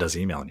 Like no one does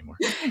email anymore.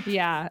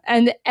 Yeah.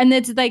 And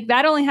it's like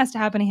that only has to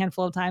happen a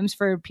handful of times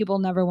for people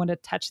never want to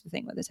touch the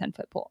thing with a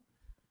 10-foot pole.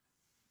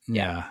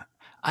 Yeah.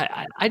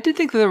 I did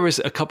think that there was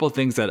a couple of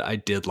things that I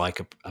did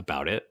like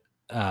about it.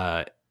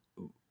 I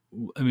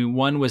mean,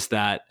 one was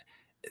that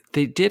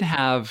they did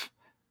have,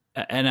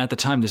 and at the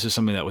time this was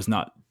something that was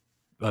not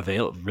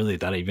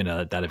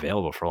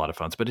available for a lot of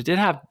phones, but it did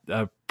have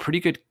a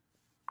pretty good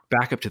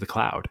backup to the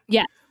cloud.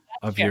 Yeah.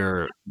 Of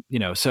your,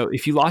 so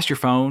if you lost your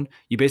phone,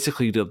 you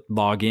basically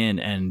log in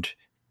and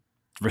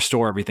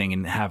restore everything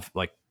and have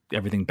like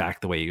everything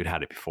back the way you'd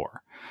had it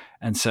before.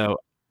 And so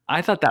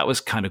I thought that was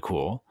kind of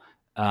cool.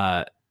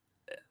 I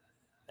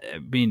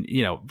mean,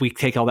 we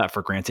take all that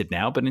for granted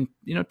now, but in,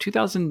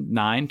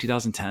 2009,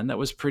 2010, that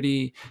was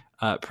pretty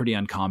pretty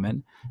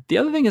uncommon. The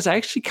other thing is I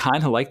actually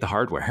kind of like the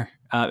hardware.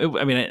 I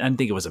didn't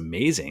think it was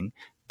amazing,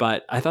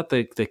 but I thought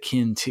the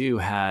Kin 2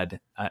 had,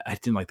 I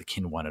didn't like the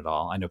Kin 1 at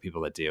all. I know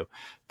people that do,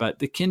 but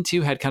the Kin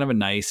 2 had kind of a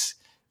nice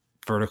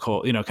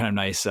vertical, kind of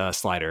nice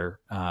slider,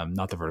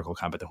 not the vertical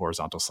kind, but the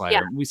horizontal slider.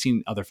 Yeah. We've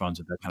seen other phones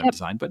with that kind of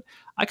design, but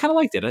I kind of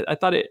liked it. I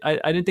thought I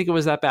didn't think it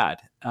was that bad.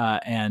 I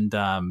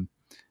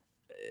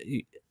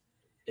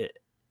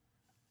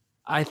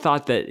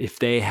thought that if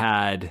they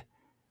had,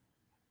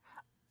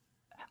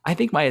 I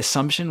think my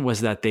assumption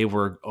was that they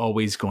were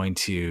always going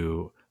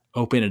to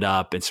open it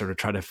up and sort of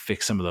try to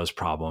fix some of those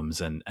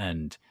problems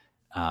and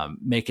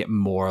make it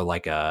more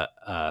like a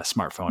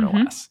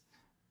smartphone OS.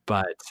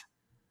 But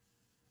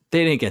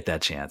they didn't get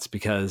that chance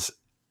because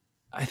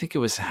I think it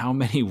was how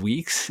many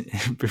weeks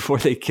before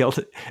they killed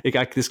it?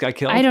 This got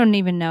killed? I don't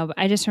even know, but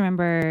I just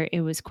remember it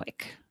was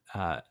quick.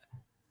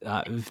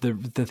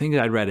 The thing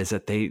that I read is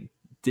that they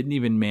didn't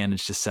even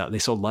manage to sell. They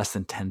sold less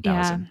than 10,000.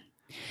 Yeah.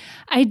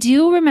 I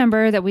do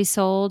remember that we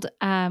sold,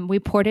 we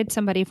ported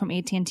somebody from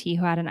AT&T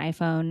who had an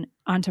iPhone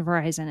onto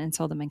Verizon and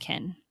sold them a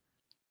Kin.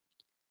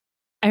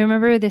 I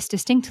remember this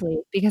distinctly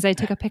because I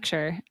took a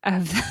picture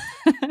of,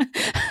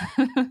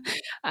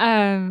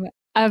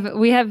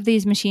 we have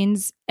these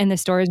machines in the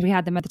stores. We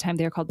had them at the time.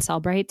 They were called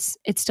Cellbrites.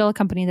 It's still a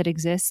company that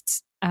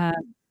exists.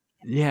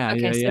 Yeah.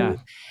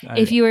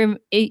 If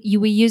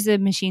we use the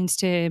machines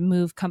to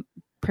move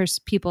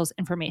people's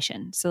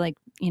information. So like,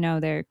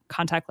 their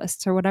contact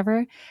lists or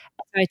whatever.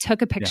 So I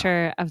took a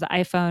picture of the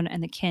iPhone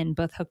and the Kin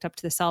both hooked up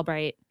to the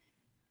Cellbrite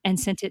and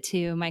sent it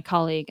to my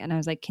colleague. And I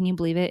was like, can you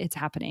believe it? It's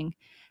happening.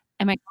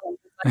 And my colleague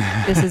was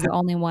like, this is the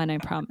only one, I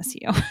promise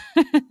you.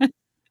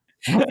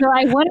 So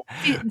I want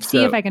to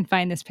see if I can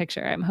find this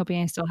picture. I'm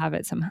hoping I still have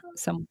it somewhere.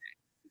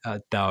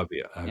 That would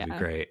be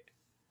great.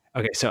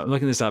 Okay. So I'm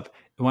looking this up.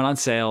 It went on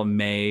sale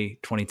May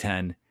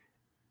 2010.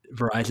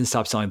 Verizon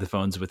stopped selling the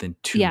phones within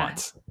 2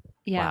 months.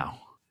 Yeah. Wow.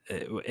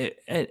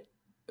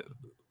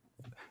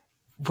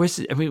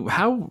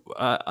 How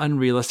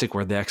unrealistic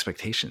were the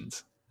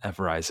expectations at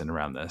Verizon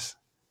around this?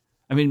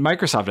 I mean,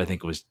 Microsoft, I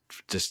think, was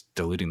just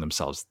deluding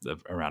themselves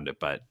around it.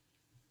 But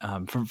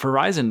for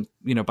Verizon,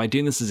 by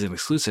doing this as an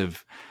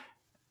exclusive,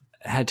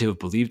 had to have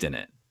believed in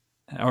it,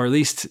 or at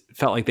least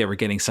felt like they were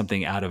getting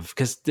something out of,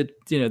 because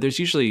there's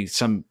usually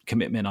some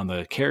commitment on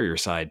the carrier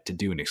side to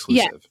do an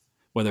exclusive.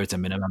 Whether it's a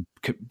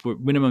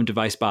minimum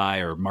device buy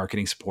or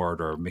marketing support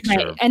or mixture.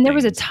 Right. And there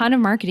was a ton of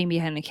marketing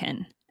behind the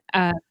Kin.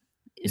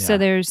 So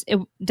it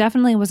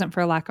definitely wasn't for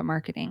a lack of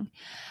marketing.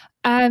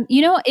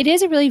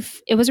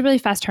 It was a really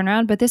fast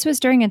turnaround, but this was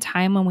during a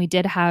time when we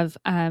did have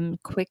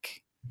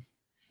quick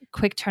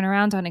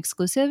turnarounds on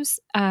exclusives,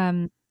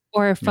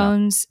 or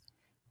phones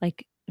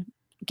like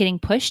getting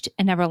pushed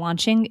and never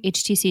launching.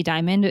 HTC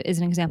Diamond is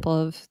an example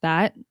of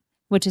that,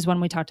 which is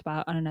one we talked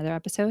about on another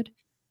episode.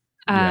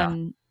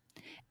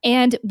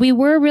 And we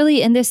were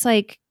really in this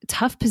like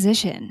tough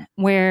position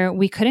where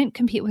we couldn't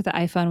compete with the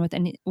iPhone with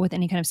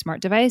any kind of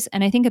smart device.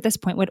 And I think at this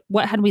point,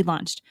 what had we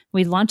launched?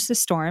 We launched the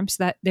Storm,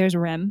 so that there's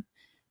RIM.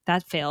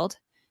 That failed.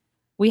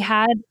 We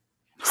had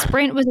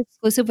Sprint was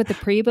exclusive with the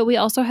Pre, but we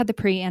also had the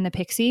Pre and the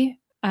Pixie.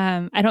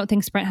 I don't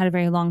think Sprint had a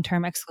very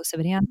long-term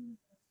exclusivity on them.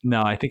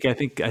 No, I think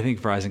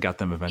Verizon got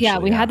them eventually. Yeah,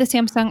 we had the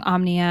Samsung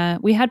Omnia.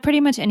 We had pretty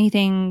much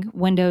anything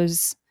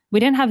Windows. We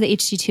didn't have the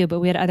HT2, but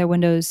we had other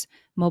Windows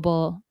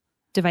mobile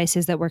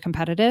devices that were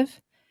competitive,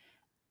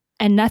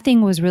 and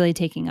nothing was really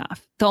taking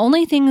off. The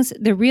only things,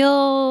 the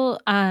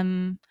real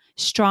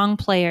strong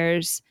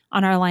players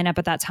on our lineup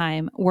at that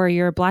time were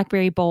your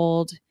BlackBerry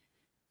Bold,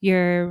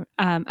 your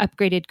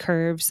upgraded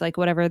Curves, like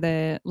whatever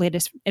the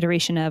latest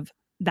iteration of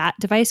that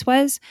device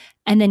was,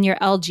 and then your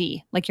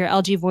LG, like your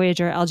LG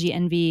Voyager, LG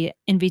Envy,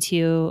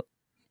 Envy2,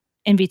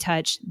 Envy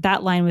Touch.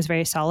 That line was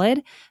very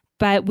solid,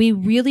 but we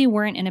really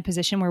weren't in a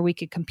position where we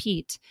could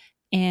compete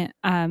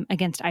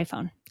against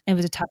iPhone. It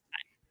was a tough time.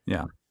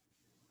 Yeah.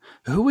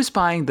 Who was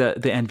buying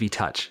the Envy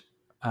Touch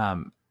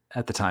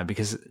at the time?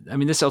 Because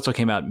this also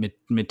came out mid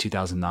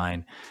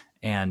 2009,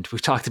 and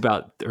we've talked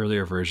about the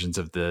earlier versions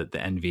of the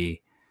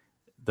Envy.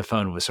 The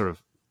phone was sort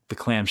of the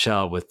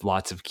clamshell with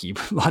lots of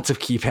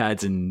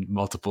keypads and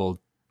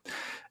multiple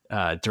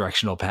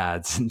directional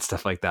pads and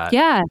stuff like that.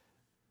 Yeah.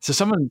 So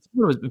tons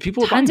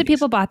of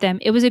people bought them.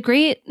 It was a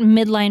great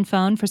midline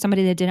phone for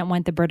somebody that didn't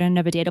want the burden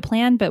of a data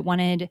plan, but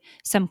wanted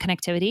some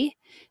connectivity.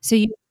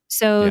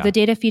 So the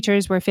data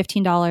features were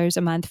 $15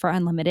 a month for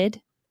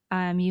unlimited.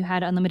 You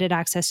had unlimited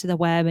access to the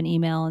web and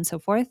email and so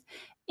forth.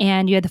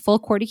 And you had the full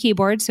QWERTY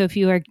keyboard. So if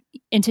you were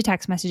into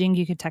text messaging,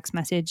 you could text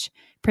message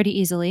pretty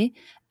easily.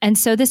 And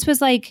so this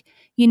was like,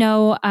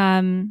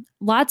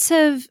 lots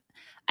of,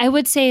 I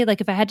would say,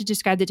 like if I had to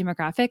describe the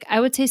demographic, I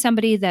would say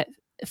somebody that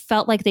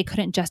felt like they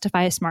couldn't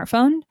justify a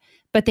smartphone,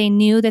 but they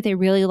knew that they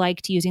really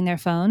liked using their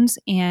phones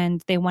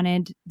and they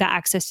wanted the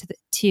access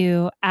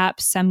to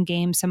apps, some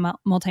games, some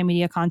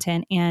multimedia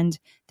content, and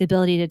the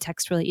ability to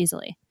text really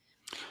easily.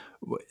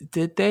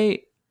 Did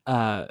they,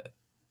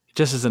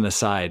 just as an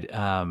aside,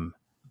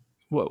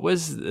 what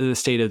was the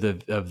state of the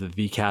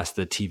VCast,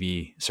 the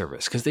TV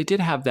service? Because they did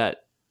have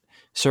that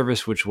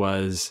service, which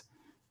was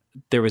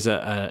there was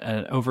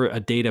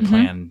a data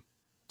plan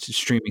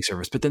streaming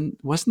service, but then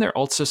wasn't there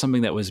also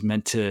something that was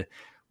meant to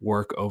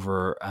work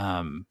over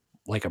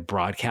like a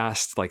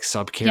broadcast, like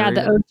subcarrier? Yeah,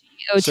 the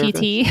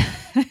OTT.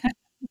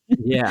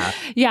 Yeah.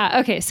 Yeah.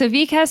 Okay. So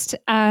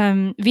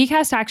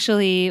Vcast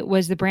actually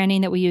was the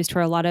branding that we used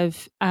for a lot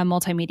of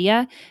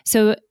multimedia.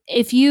 So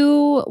if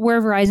you were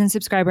a Verizon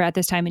subscriber at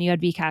this time and you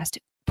had Vcast,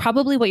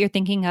 probably what you're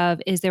thinking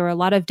of is there were a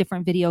lot of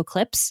different video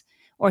clips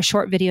or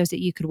short videos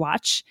that you could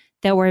watch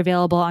that were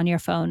available on your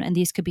phone. And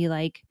these could be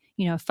like,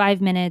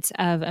 5 minutes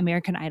of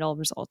American Idol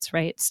results,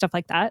 right? Stuff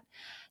like that.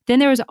 Then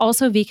there was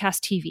also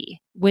Vcast TV,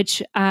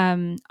 which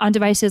on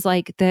devices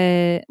like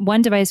the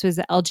one device was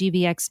the LG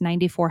VX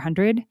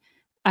 9400,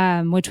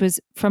 which was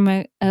from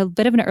a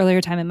bit of an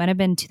earlier time. It might have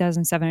been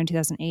 2007 or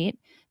 2008,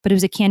 but it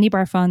was a candy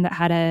bar phone that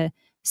had a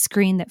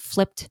screen that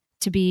flipped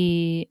to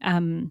be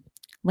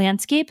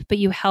landscape, but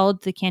you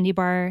held the candy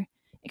bar,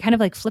 it kind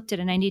of like flipped at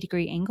a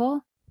 90-degree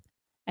angle.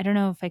 I don't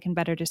know if I can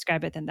better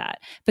describe it than that.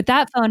 But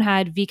that phone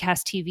had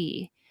Vcast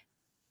TV.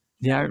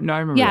 Yeah, no, I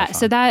remember. Yeah,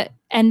 so that,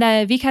 and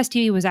the Vcast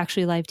TV was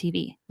actually live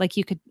TV. Like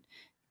you could.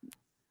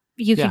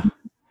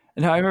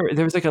 No, I remember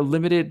there was like a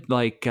limited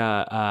like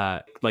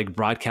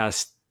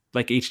broadcast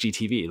like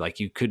HDTV.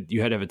 Like you had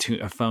to have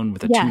a phone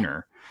with a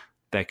tuner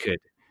that could,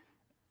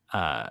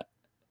 that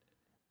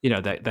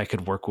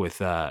could work with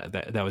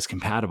that was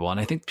compatible.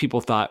 And I think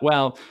people thought,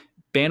 well,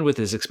 bandwidth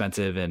is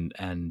expensive and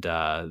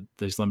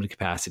there's limited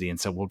capacity, and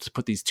so we'll just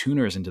put these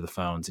tuners into the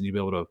phones, and you'll be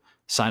able to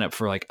sign up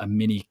for like a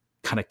mini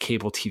kind of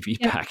cable TV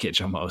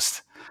package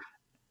almost.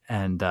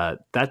 And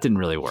that didn't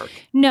really work.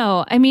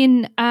 No, I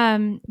mean,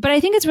 but I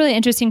think it's really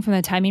interesting from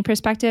the timing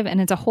perspective, and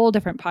it's a whole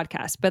different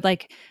podcast. But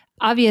like,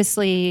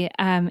 obviously,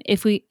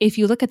 if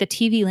you look at the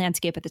TV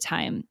landscape at the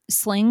time,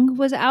 Sling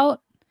was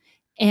out,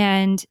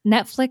 and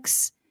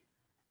Netflix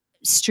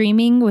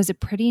streaming was a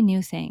pretty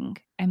new thing.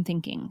 I'm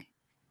thinking,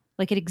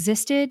 like, it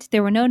existed.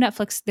 There was no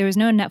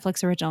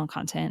Netflix original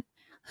content.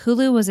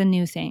 Hulu was a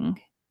new thing.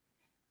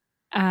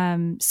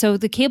 So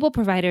the cable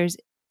providers,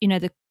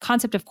 the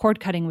concept of cord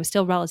cutting was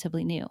still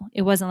relatively new.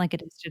 It wasn't like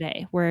it is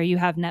today, where you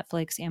have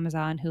Netflix,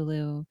 Amazon,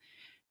 Hulu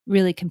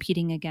really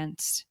competing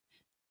against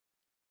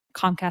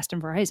Comcast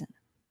and Verizon.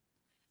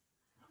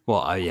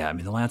 Well, yeah, I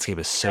mean, the landscape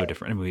is so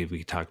different. I mean, we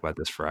could talk about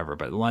this forever,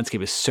 but the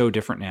landscape is so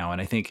different now.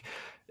 And I think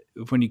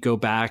when you go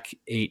back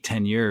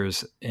 8-10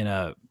 years in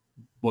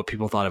what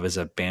people thought of as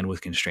a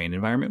bandwidth constrained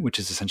environment, which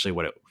is essentially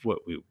what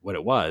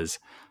it was,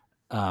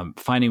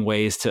 finding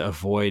ways to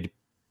avoid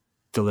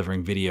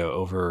delivering video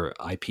over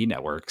IP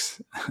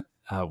networks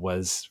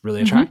was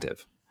really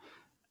attractive,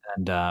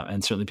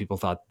 and certainly people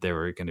thought they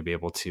were going to be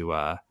able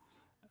to,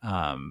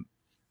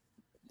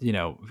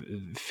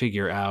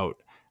 figure out,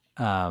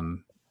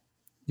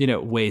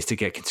 ways to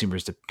get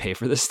consumers to pay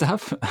for this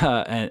stuff,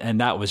 and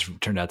that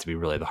turned out to be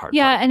really the hard part.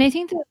 Yeah, and I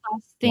think the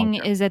last thing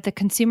is that the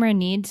consumer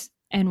needs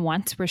and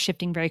wants were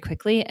shifting very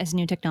quickly as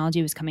new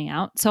technology was coming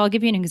out. So I'll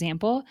give you an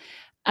example.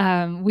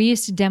 We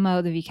used to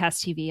demo the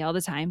Vcast TV all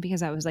the time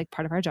because that was like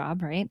part of our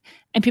job, right?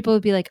 And people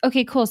would be like,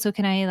 "Okay, cool. So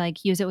can I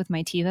like use it with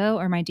my TiVo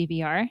or my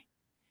DVR?"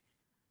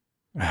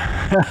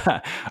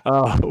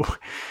 Oh,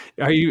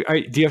 do you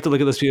have to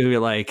look at those people and be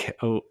like,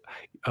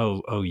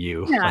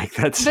 you? Yeah. Like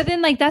that's. But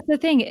then, like, that's the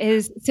thing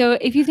is, so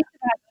if you think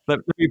about,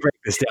 let me break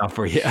this down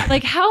for you.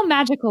 Like, how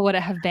magical would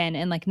it have been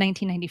in like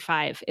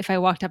 1995 if I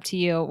walked up to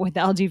you with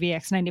the LG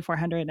VX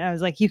 9400 and I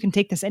was like, "You can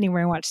take this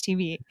anywhere and watch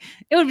TV"?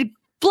 It would have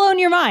blown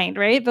your mind,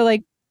 right? But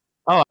like.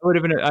 Oh, I would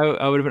have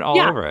been all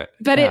over it.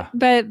 But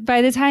but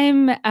by the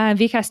time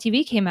Vcast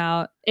TV came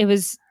out, it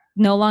was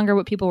no longer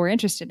what people were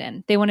interested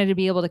in. They wanted to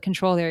be able to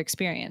control their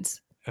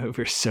experience. Oh,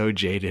 we're so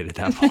jaded at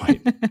that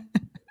point.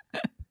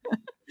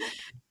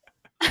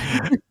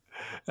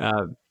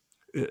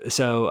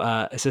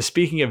 So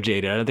speaking of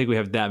jaded, I don't think we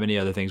have that many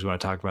other things we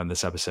want to talk about in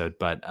this episode,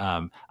 but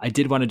I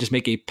did want to just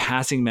make a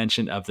passing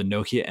mention of the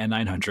Nokia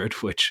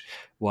N900, which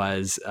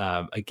was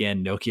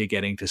again Nokia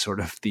getting to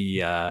sort of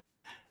the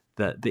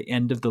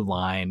end of the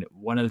line.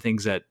 One of the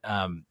things that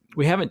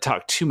we haven't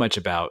talked too much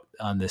about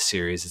on this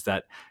series is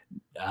that,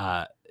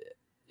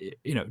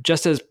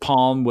 just as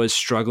Palm was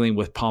struggling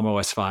with Palm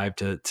OS 5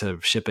 to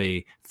ship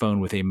a phone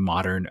with a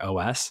modern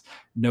OS,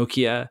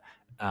 Nokia,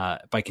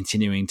 by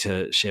continuing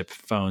to ship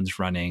phones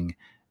running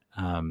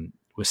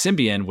with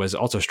Symbian, was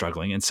also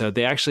struggling. And so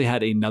they actually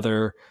had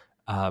another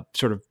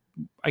sort of,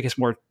 I guess,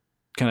 more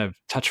kind of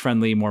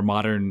touch-friendly, more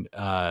modern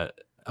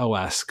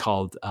OS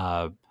called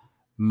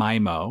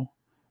MIMO,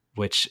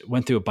 which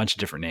went through a bunch of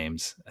different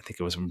names. I think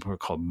it was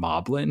called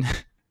Moblin.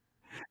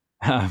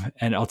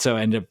 And also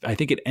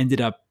it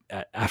ended up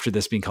after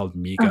this being called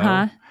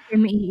MeeGo.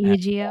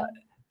 MEEGO.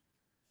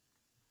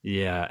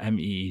 Yeah,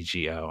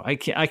 MEEGO. I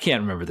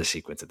can't remember the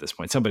sequence at this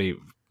point. Somebody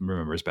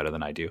remembers better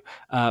than I do.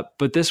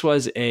 But this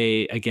was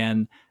it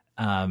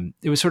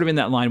was sort of in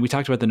that line. We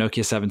talked about the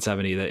Nokia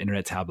 770, the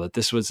internet tablet.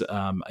 This was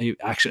an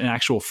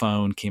actual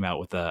phone came out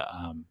with a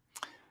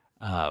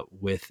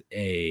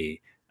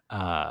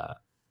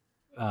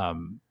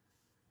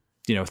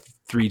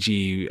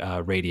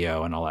 3G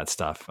radio and all that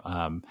stuff.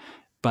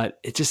 But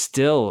it just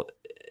still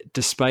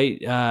despite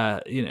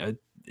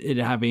it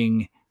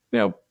having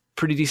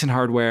pretty decent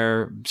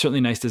hardware,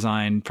 certainly nice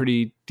design,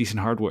 pretty decent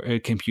hardware,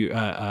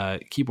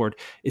 keyboard,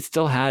 it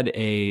still had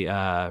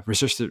a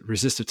resistive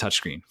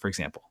touchscreen, for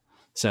example.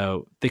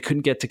 So they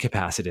couldn't get to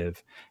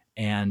capacitive,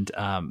 and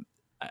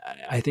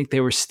I think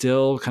they were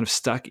still kind of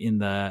stuck in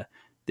the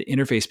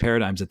interface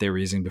paradigms that they were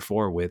using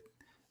before with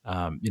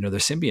their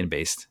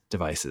Symbian-based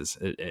devices.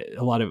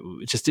 A lot of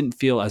it just didn't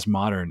feel as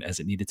modern as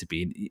it needed to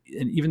be,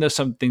 and even though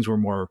some things were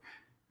more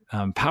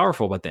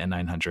powerful about the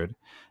N900.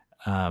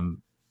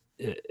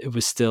 It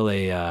was still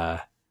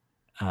it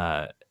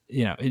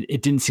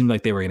didn't seem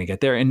like they were going to get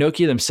there. And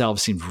Nokia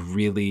themselves seemed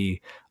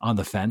really on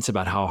the fence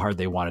about how hard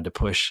they wanted to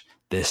push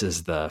this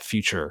as the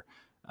future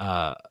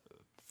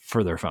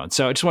for their phone.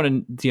 So I just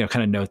wanted to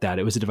kind of note that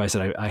it was a device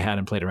that I had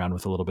and played around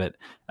with a little bit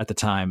at the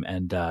time,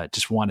 and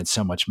just wanted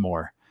so much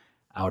more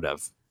out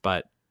of.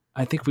 But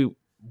I think we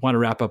want to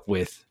wrap up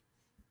with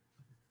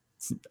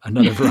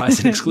another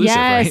Verizon exclusive,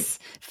 yes,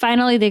 right?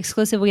 Finally, the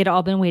exclusive we had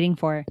all been waiting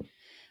for,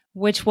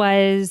 which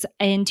was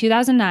in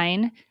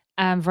 2009,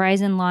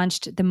 Verizon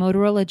launched the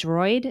Motorola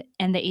Droid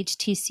and the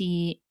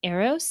HTC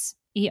Eros,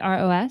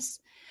 E-R-O-S.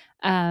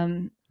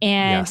 And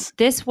yes.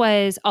 This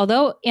was,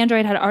 although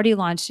Android had already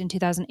launched in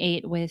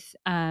 2008 with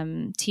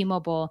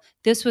T-Mobile,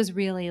 this was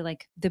really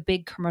like the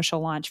big commercial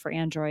launch for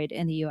Android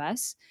in the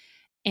US.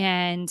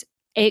 And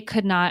it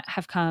could not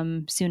have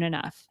come soon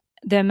enough.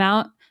 The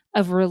amount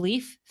of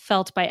relief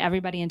felt by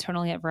everybody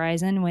internally at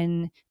Verizon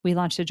when we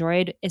launched the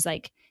Droid is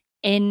like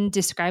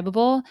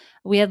indescribable.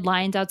 We had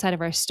lines outside of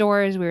our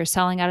stores. We were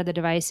selling out of the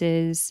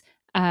devices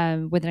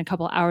within a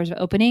couple of hours of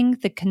opening.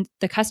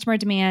 The customer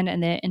demand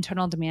and the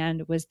internal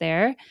demand was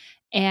there.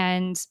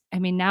 And I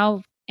mean,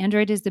 now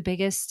Android is the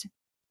biggest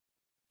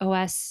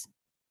OS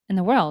in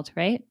the world,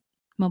 right?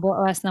 Mobile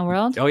OS in the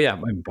world. Oh yeah.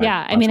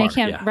 I mean,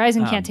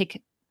 Verizon can't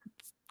take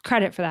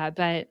credit for that,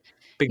 but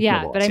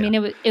mobile, but I mean,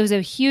 it was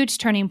a huge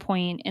turning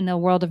point in the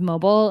world of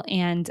mobile,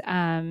 and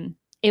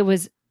it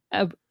was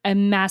a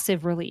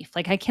massive relief.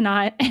 Like, I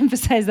cannot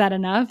emphasize that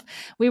enough.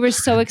 We were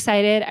so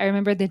excited. I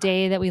remember the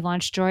day that we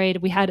launched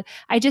Droid.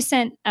 I just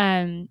sent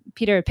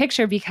Peter a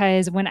picture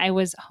because when I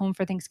was home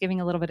for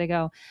Thanksgiving a little bit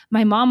ago,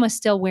 my mom was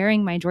still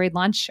wearing my Droid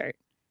launch shirt.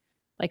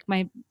 Like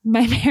my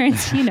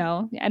parents,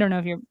 I don't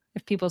know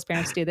if people's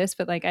parents do this,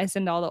 but like I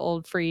send all the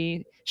old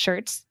free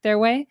shirts their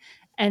way.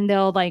 And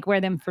they'll like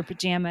wear them for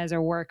pajamas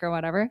or work or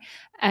whatever.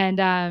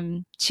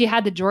 And she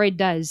had the Droid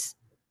Does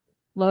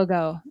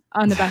logo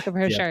on the back of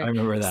her shirt. I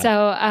remember that.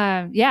 So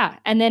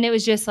and then it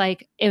was just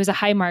like, it was a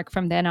high mark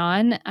from then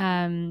on.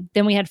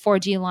 Then we had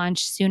 4G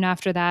launch soon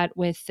after that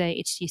with the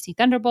HTC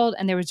Thunderbolt,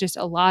 and there was just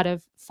a lot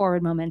of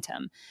forward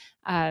momentum.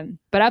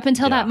 But up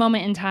until that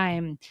moment in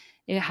time,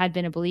 it had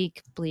been a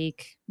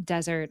bleak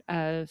desert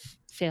of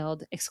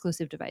failed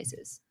exclusive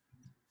devices.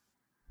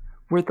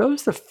 Were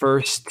those the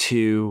first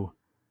two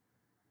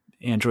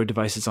Android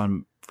devices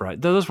on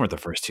Verizon? Those weren't the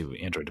first two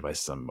Android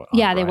devices on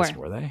Verizon,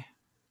 were they?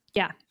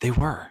 Yeah, they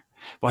were.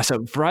 Well, so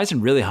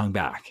Verizon really hung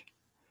back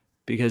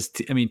because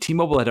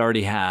T-Mobile had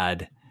already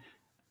had.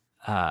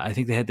 I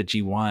think they had the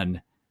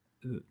G1.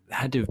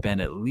 Had to have been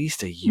at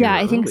least a year. Yeah,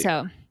 I think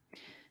so.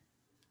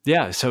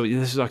 Yeah, so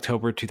this was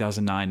October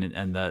 2009,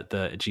 and the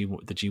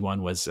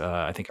G1 was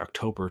I think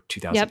October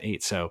 2008.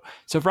 Yep. So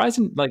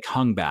Verizon like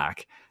hung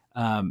back,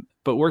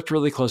 but worked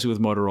really closely with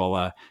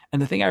Motorola.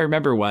 And the thing I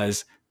remember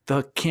was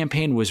the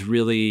campaign was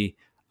really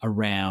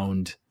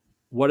around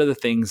what are the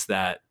things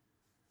that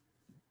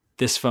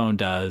this phone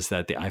does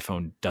that the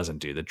iPhone doesn't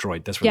do. The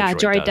Droid, that's where the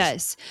Droid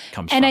does.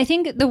 And I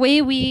think the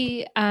way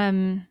we,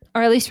 or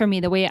at least for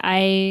me, the way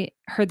I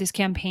heard this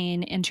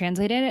campaign and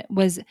translated it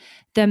was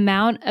the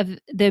amount of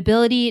the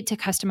ability to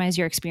customize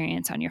your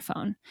experience on your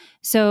phone.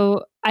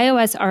 So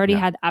iOS already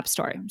had App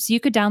Store, so you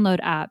could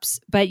download apps,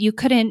 but you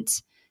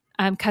couldn't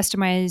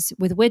customize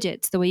with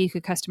widgets the way you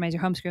could customize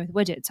your home screen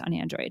with widgets on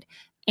Android.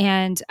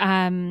 And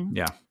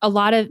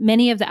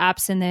many of the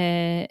apps in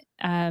the,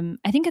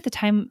 I think at the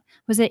time,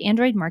 was it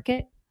Android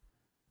Market?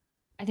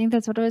 I think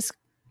that's what it was.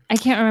 I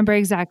can't remember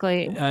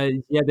exactly. They've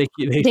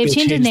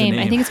changed the name.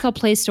 I think it's called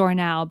Play Store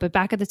now, but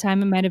back at the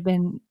time it might have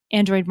been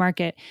Android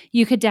Market.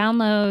 You could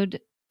download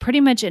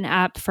pretty much an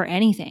app for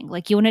anything.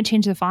 Like, you want to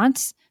change the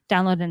fonts,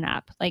 download an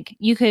app. Like,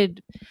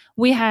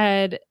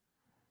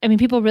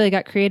 people really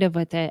got creative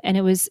with it. And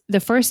it was the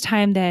first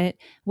time that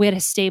we had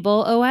a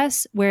stable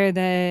OS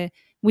where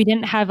we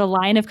didn't have a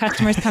line of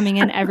customers coming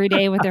in every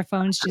day with their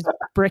phones just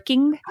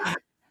bricking.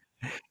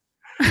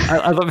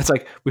 I love it's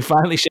like we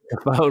finally shipped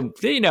the phone,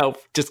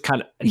 just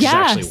kind of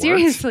actually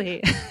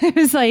seriously. It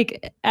was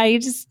like, I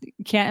just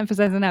can't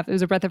emphasize enough. It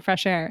was a breath of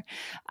fresh air.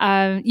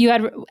 You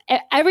had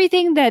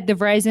everything that the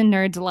Verizon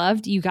nerds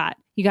loved. You got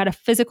a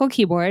physical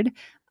keyboard.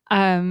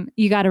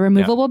 You got a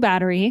removable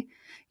battery.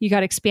 You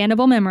got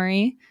expandable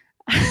memory.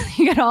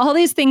 You got all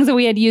these things that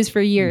we had used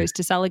for years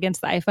to sell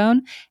against the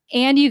iPhone.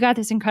 And you got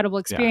this incredible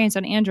experience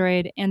on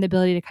Android and the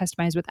ability to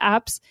customize with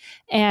apps.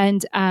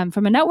 And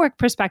from a network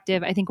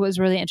perspective, I think what was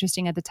really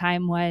interesting at the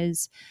time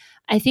was,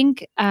 I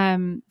think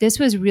this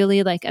was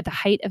really like at the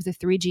height of the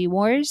 3G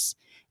wars.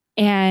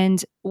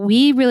 And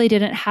we really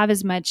didn't have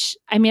as much.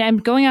 I mean, I'm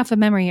going off of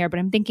memory here, but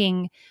I'm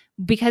thinking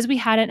because we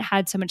hadn't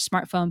had so much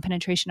smartphone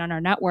penetration on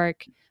our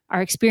network,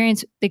 our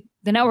experience, the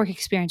network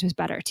experience was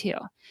better too.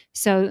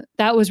 So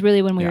that was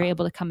really when we were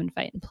able to come and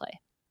fight and play.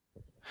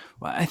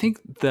 Well, I think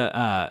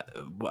a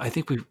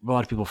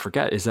lot of people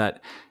forget is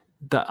that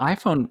the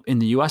iPhone in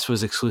the US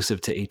was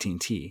exclusive to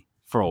AT&T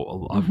for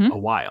a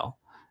while.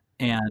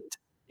 And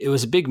it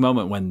was a big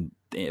moment when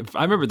I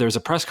remember there was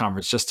a press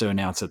conference just to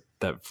announce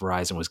that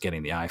Verizon was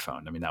getting the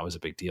iPhone. I mean, that was a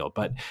big deal,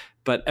 but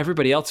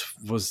everybody else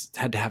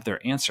had to have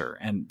their answer.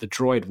 And the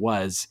Droid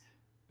was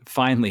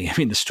finally, I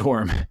mean, the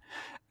Storm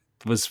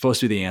was supposed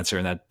to be the answer,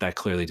 and that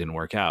clearly didn't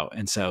work out.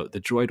 And so the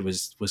Droid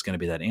was going to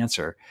be that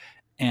answer.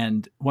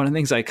 And one of the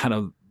things I kind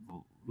of,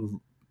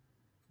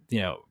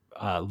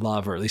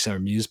 love, or at least I'm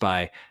amused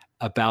by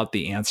about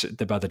the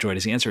Droid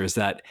as the answer, is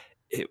that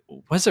it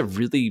was a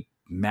really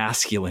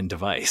masculine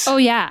device. Oh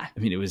yeah. I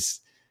mean, it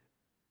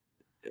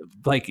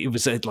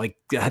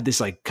had this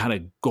like kind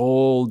of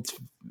gold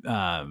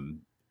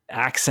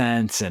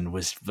accents and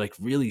was like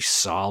really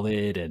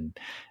solid and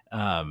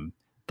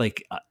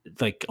like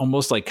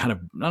almost like kind of,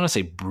 I don't want to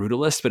say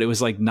brutalist, but it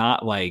was like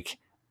not like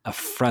a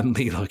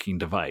friendly looking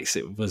device.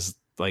 It was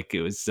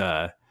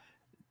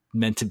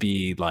meant to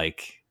be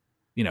like,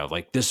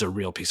 like this is a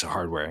real piece of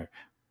hardware,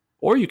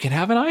 or you can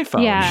have an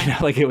iPhone. Yeah.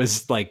 Like it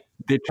was like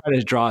they try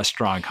to draw a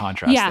strong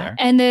contrast there.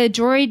 And the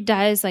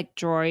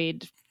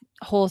Droid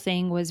whole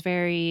thing was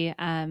very,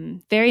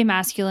 very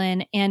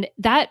masculine, and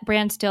that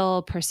brand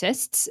still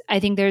persists. I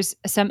think there's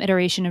some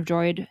iteration of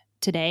Droid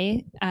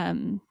today.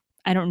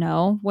 I don't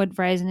know what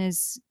Verizon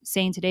is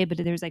saying today, but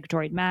there's like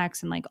Droid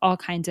Max and like all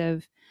kinds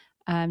of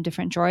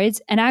different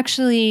droids. And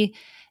actually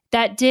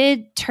that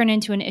did turn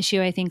into an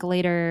issue, I think,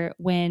 later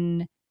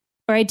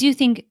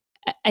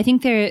I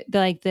think they're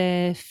like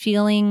the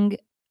feeling,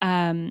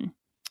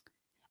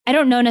 I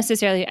don't know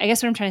necessarily. I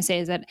guess what I'm trying to say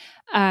is that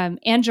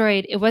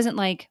Android, it wasn't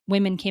like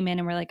women came in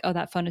and were like, oh,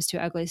 that phone is too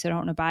ugly, so I don't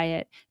want to buy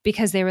it,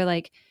 because they were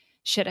like,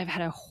 shit, I've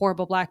had a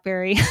horrible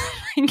BlackBerry.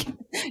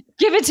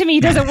 Give it to me.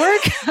 Does it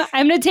work?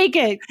 I'm going to take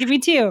it. Give me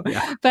two.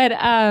 Yeah. But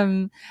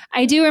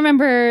I do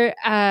remember,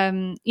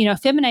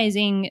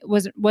 feminizing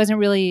wasn't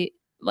really,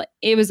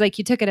 it was like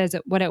you took it as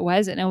what it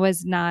was, and it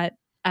was not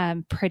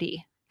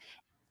pretty.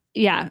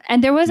 Yeah.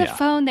 And there was a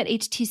phone that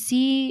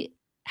HTC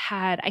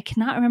had. I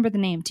cannot remember the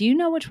name. Do you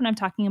know which one I'm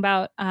talking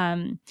about?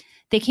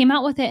 They came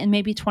out with it in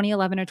maybe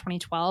 2011 or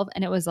 2012,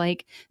 and it was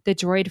like the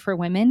Droid for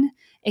women.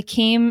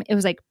 It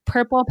was like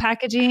purple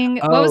packaging.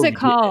 What was it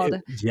called?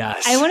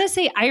 Yes. I want to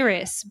say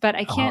Iris, but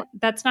I can't,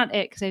 that's not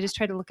it, because I just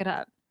tried to look it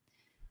up.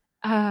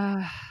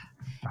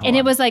 And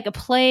it was like a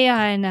play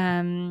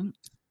on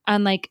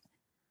like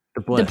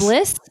the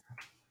Bliss.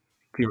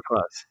 You were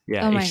close.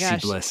 Yeah. Oh my HTC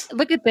gosh. Bliss.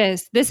 Look at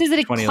this. This is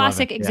a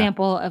classic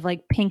example of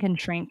like pink and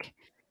shrink.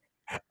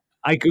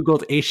 I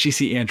Googled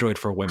HTC Android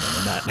for women,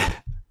 and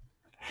that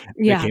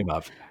came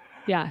up.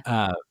 Yeah.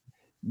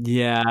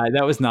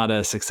 That was not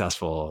a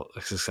successful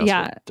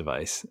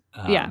device.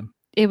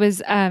 It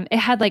was, it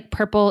had like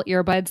purple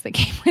earbuds that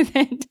came with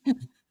it.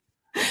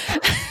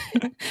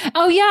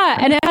 Oh yeah.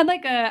 And it had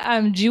like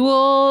a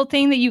jewel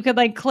thing that you could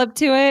like clip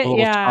to it.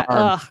 Yeah.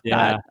 Charm. Oh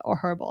God.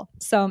 Horrible.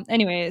 So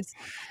anyways.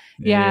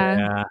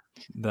 Yeah.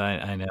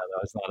 I know that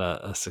was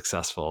not a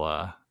successful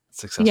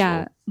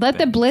let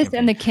the Bliss campaign.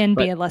 And the Kin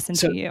be a lesson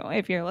to you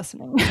if you're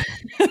listening.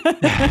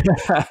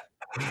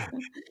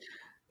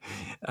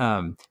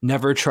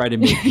 Never try to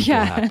make people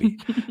happy.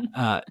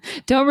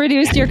 Don't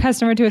reduce your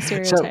customer to a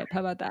stereotype. How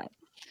about that?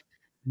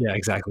 Yeah,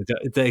 exactly.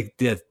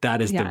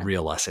 That is the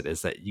real lesson,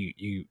 is that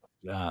you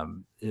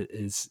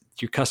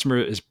your customer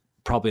is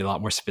probably a lot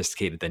more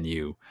sophisticated than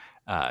you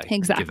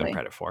give them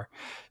credit for.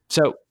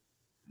 So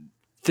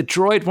the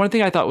Droid, one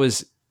thing I thought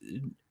was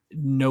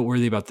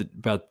noteworthy about the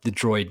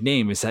Droid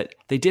name is that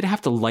they did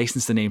have to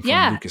license the name from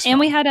Lucasfilm. And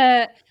we had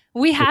a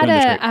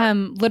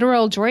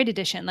literal Droid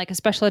edition, like a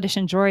special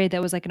edition Droid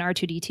that was like an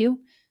R2D2.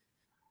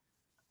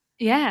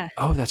 Yeah.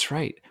 Oh, that's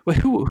right. Well,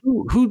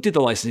 who did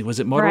the licensing? Was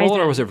it Motorola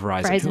or was it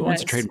Verizon? Who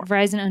owns the trademark?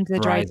 Verizon owns the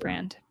Droid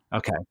brand.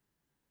 Okay.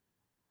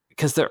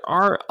 Because there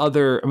are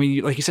other, I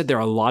mean, like you said, there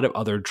are a lot of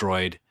other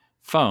Droid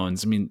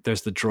phones. I mean,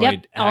 there's the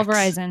Droid X. All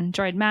Verizon.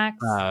 Droid Max.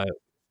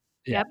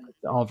 Yep.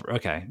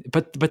 Okay.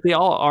 But they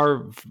all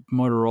are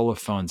Motorola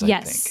phones,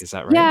 I think. Is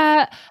that right?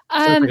 Yeah.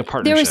 So like a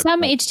partnership, there were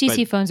some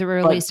HTC phones that were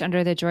released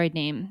under the Droid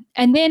name.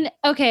 And then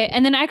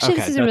actually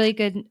this is a really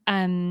good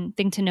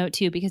thing to note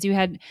too, because you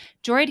had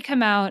Droid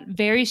come out,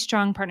 very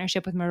strong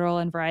partnership with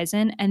Motorola and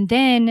Verizon. And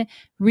then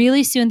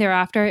really soon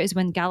thereafter is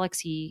when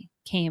Galaxy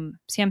came,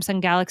 Samsung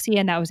Galaxy,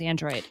 and that was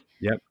Android.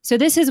 Yep. So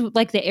this is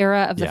like the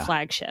era of the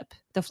flagship.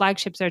 The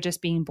flagships are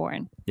just being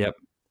born. Yep.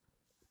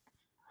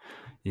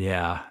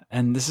 Yeah.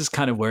 And this is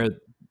kind of where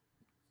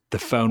the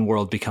phone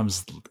world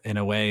becomes, in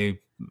a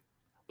way,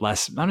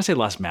 less, I'm going to say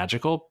less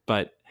magical,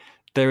 but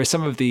there is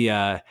some of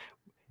the,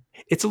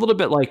 it's a little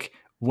bit like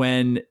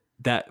when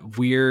that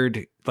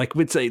weird, like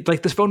we'd say,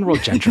 like this phone world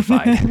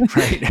gentrified,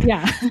 right?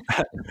 Yeah.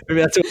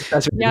 Maybe that's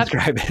what you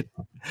describe it.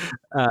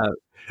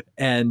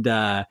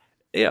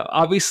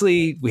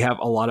 obviously we have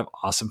a lot of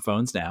awesome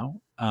phones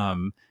now,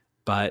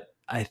 but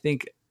I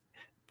think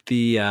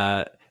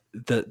the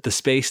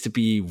space to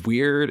be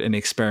weird and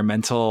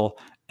experimental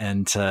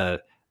and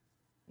to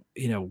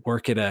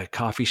work at a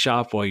coffee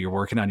shop while you're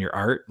working on your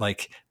art,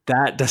 like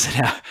that doesn't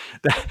have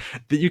that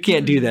you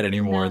can't do that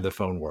anymore in the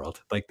phone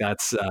world. Like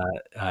that's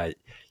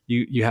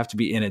you have to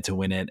be in it to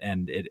win it.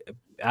 And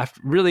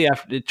after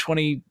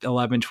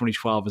 2011,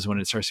 2012 is when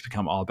it starts to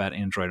become all about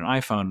Android and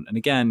iPhone. And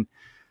again,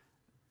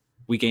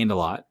 we gained a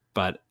lot,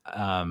 but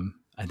I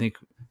think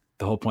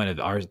the whole point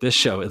of this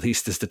show, at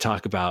least, is to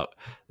talk about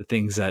the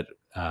things that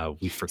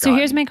we forgot. So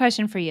here's my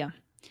question for you.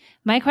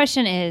 My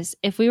question is,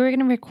 if we were going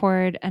to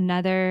record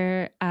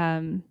another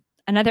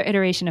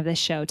iteration of this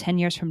show 10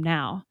 years from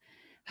now,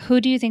 who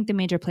do you think the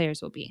major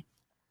players will be?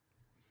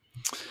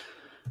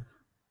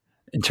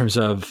 In terms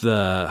of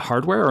the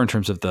hardware, or in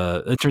terms of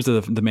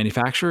the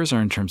manufacturers,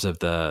 or in terms of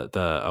the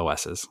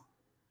OSs?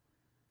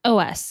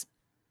 OS.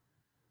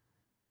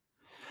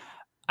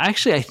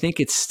 Actually, I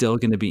think it's still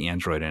going to be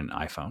Android and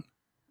iPhone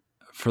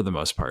for the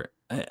most part.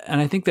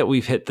 And I think that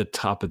we've hit the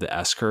top of the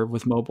S curve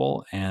with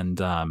mobile. And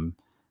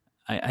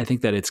I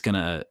think that it's going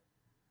to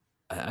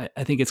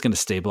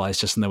stabilize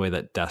just in the way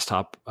that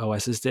desktop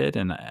OSs did.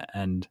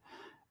 And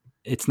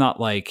it's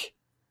not like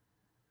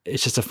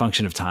it's just a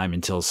function of time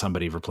until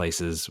somebody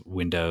replaces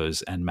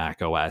Windows and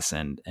Mac OS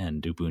and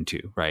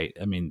Ubuntu, right?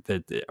 I mean,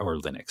 or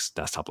Linux,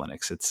 desktop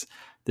Linux.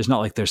 There's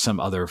not like there's some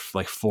other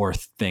like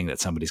fourth thing that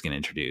somebody's going to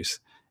introduce.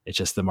 It's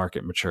just the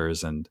market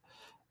matures and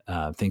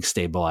things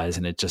stabilize,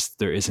 and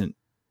there isn't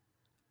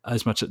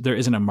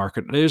a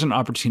market. There's an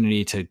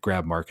opportunity to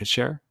grab market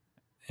share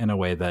in a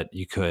way that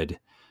you could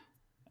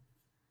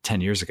 10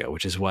 years ago,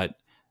 which is what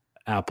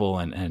Apple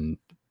and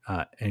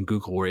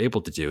Google were able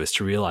to do, is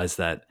to realize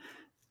that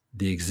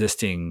the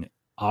existing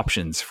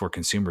options for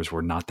consumers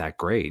were not that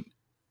great,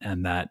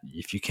 and that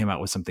if you came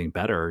out with something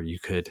better, you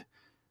could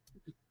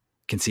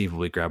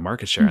conceivably grab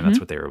market share. Mm-hmm. And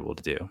that's what they were able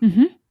to do.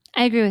 Mm-hmm.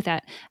 I agree with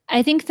that.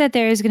 I think that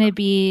there is going to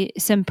be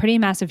some pretty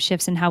massive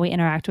shifts in how we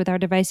interact with our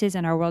devices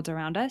and our worlds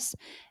around us.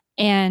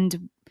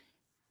 And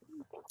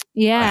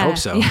I hope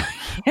so.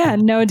 Yeah,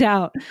 no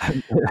doubt.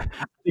 Absolutely.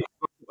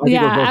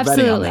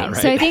 That,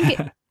 right? So I think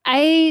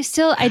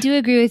I do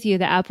agree with you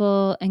that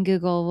Apple and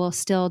Google will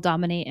still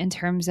dominate in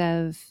terms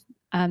of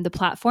the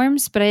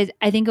platforms, but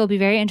I think it'll be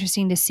very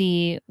interesting to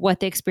see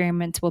what the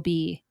experiments will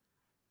be.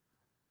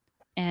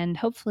 And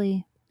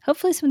hopefully some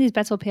of these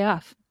bets will pay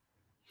off.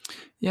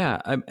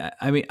 Yeah.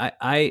 I mean,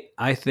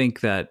 I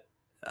think that,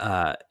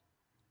 I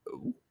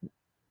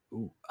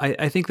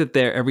think that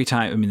every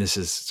time, I mean, this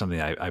is something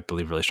I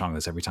believe really strongly,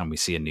 is every time we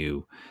see a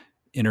new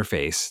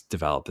interface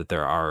develop, that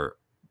there are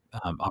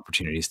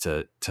opportunities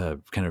to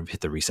kind of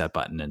hit the reset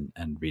button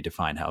and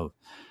redefine how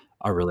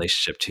our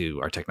relationship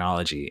to our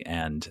technology.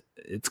 And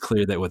it's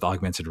clear that with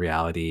augmented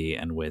reality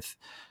and with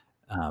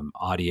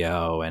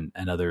audio and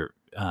other,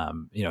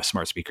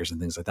 smart speakers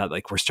and things like that,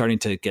 like we're starting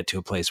to get to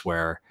a place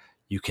where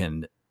you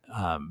can,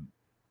 like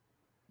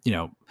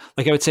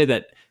I would say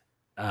that,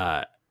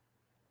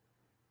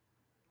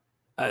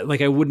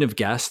 like I wouldn't have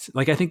guessed,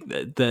 like I think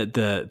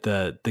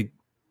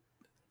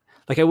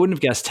like I wouldn't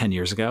have guessed 10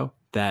 years ago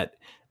that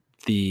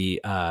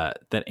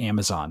that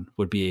Amazon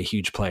would be a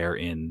huge player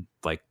in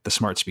like the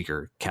smart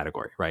speaker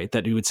category, right?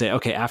 That you would say,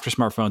 okay, after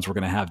smartphones, we're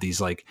going to have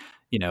these like,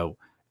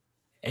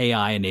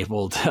 AI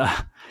enabled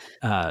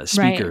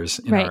speakers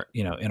in our,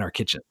 in our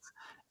kitchens,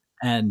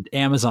 and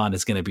Amazon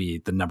is going to be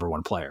the number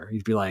one player.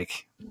 You'd be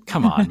like,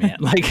 come on, man.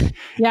 Like,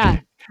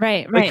 yeah,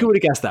 right. Like, who would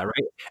have guessed that?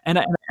 Right. And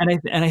I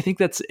think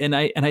that's, and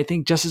I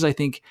think just as I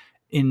think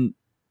in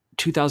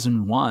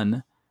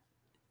 2001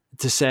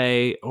 to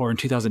say, or in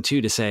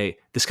 2002 to say,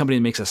 this company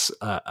that makes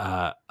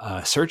a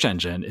search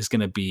engine is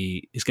going to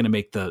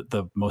make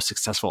the most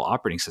successful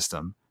operating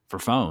system for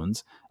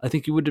phones. I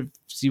think you would have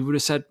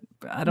said,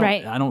 I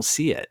don't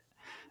see it.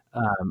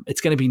 It's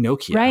going to be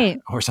Nokia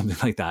or something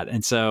like that.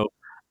 And so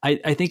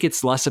I think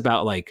it's less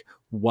about like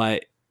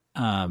what,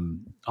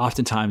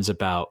 oftentimes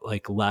about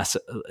like less,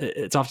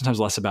 it's oftentimes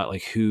less about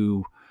like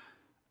who,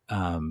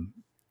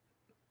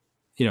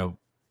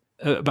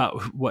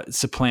 about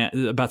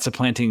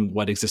supplanting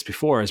what exists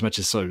before, as much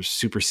as sort of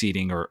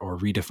superseding or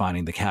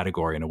redefining the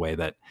category in a way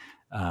that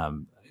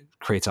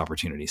creates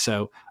opportunity.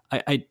 So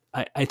I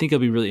think it'll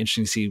be really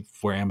interesting to see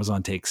where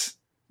Amazon takes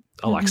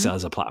Alexa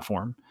as a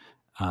platform,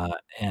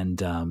 and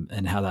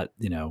how that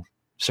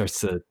starts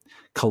to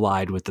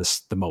collide with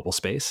the mobile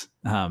space.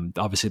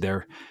 Obviously,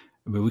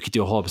 we could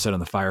do a whole episode on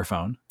the Fire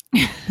phone.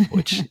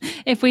 Which,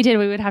 if we did,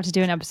 we would have to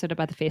do an episode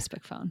about the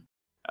Facebook phone.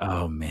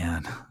 Oh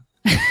man.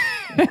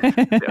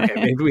 Okay,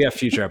 maybe we have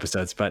future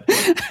episodes, but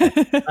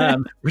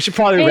we should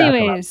probably wrap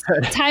up.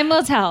 Time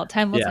will tell.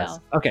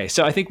 Tell. Okay,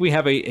 so I think we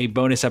have a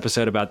bonus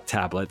episode about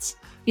tablets.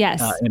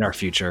 Yes. In our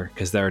future,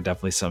 because there are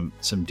definitely some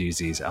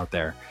doozies out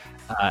there.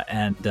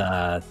 And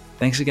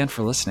thanks again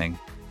for listening.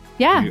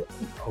 Yeah. We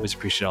always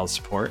appreciate all the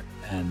support,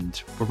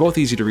 and we're both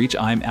easy to reach.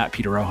 I'm at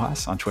Peter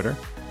Rojas on Twitter.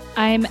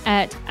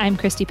 I'm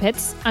Christy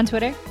Pitts on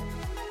Twitter.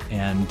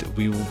 And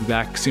we will be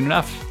back soon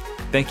enough.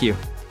 Thank you.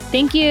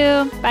 Thank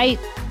you. Bye.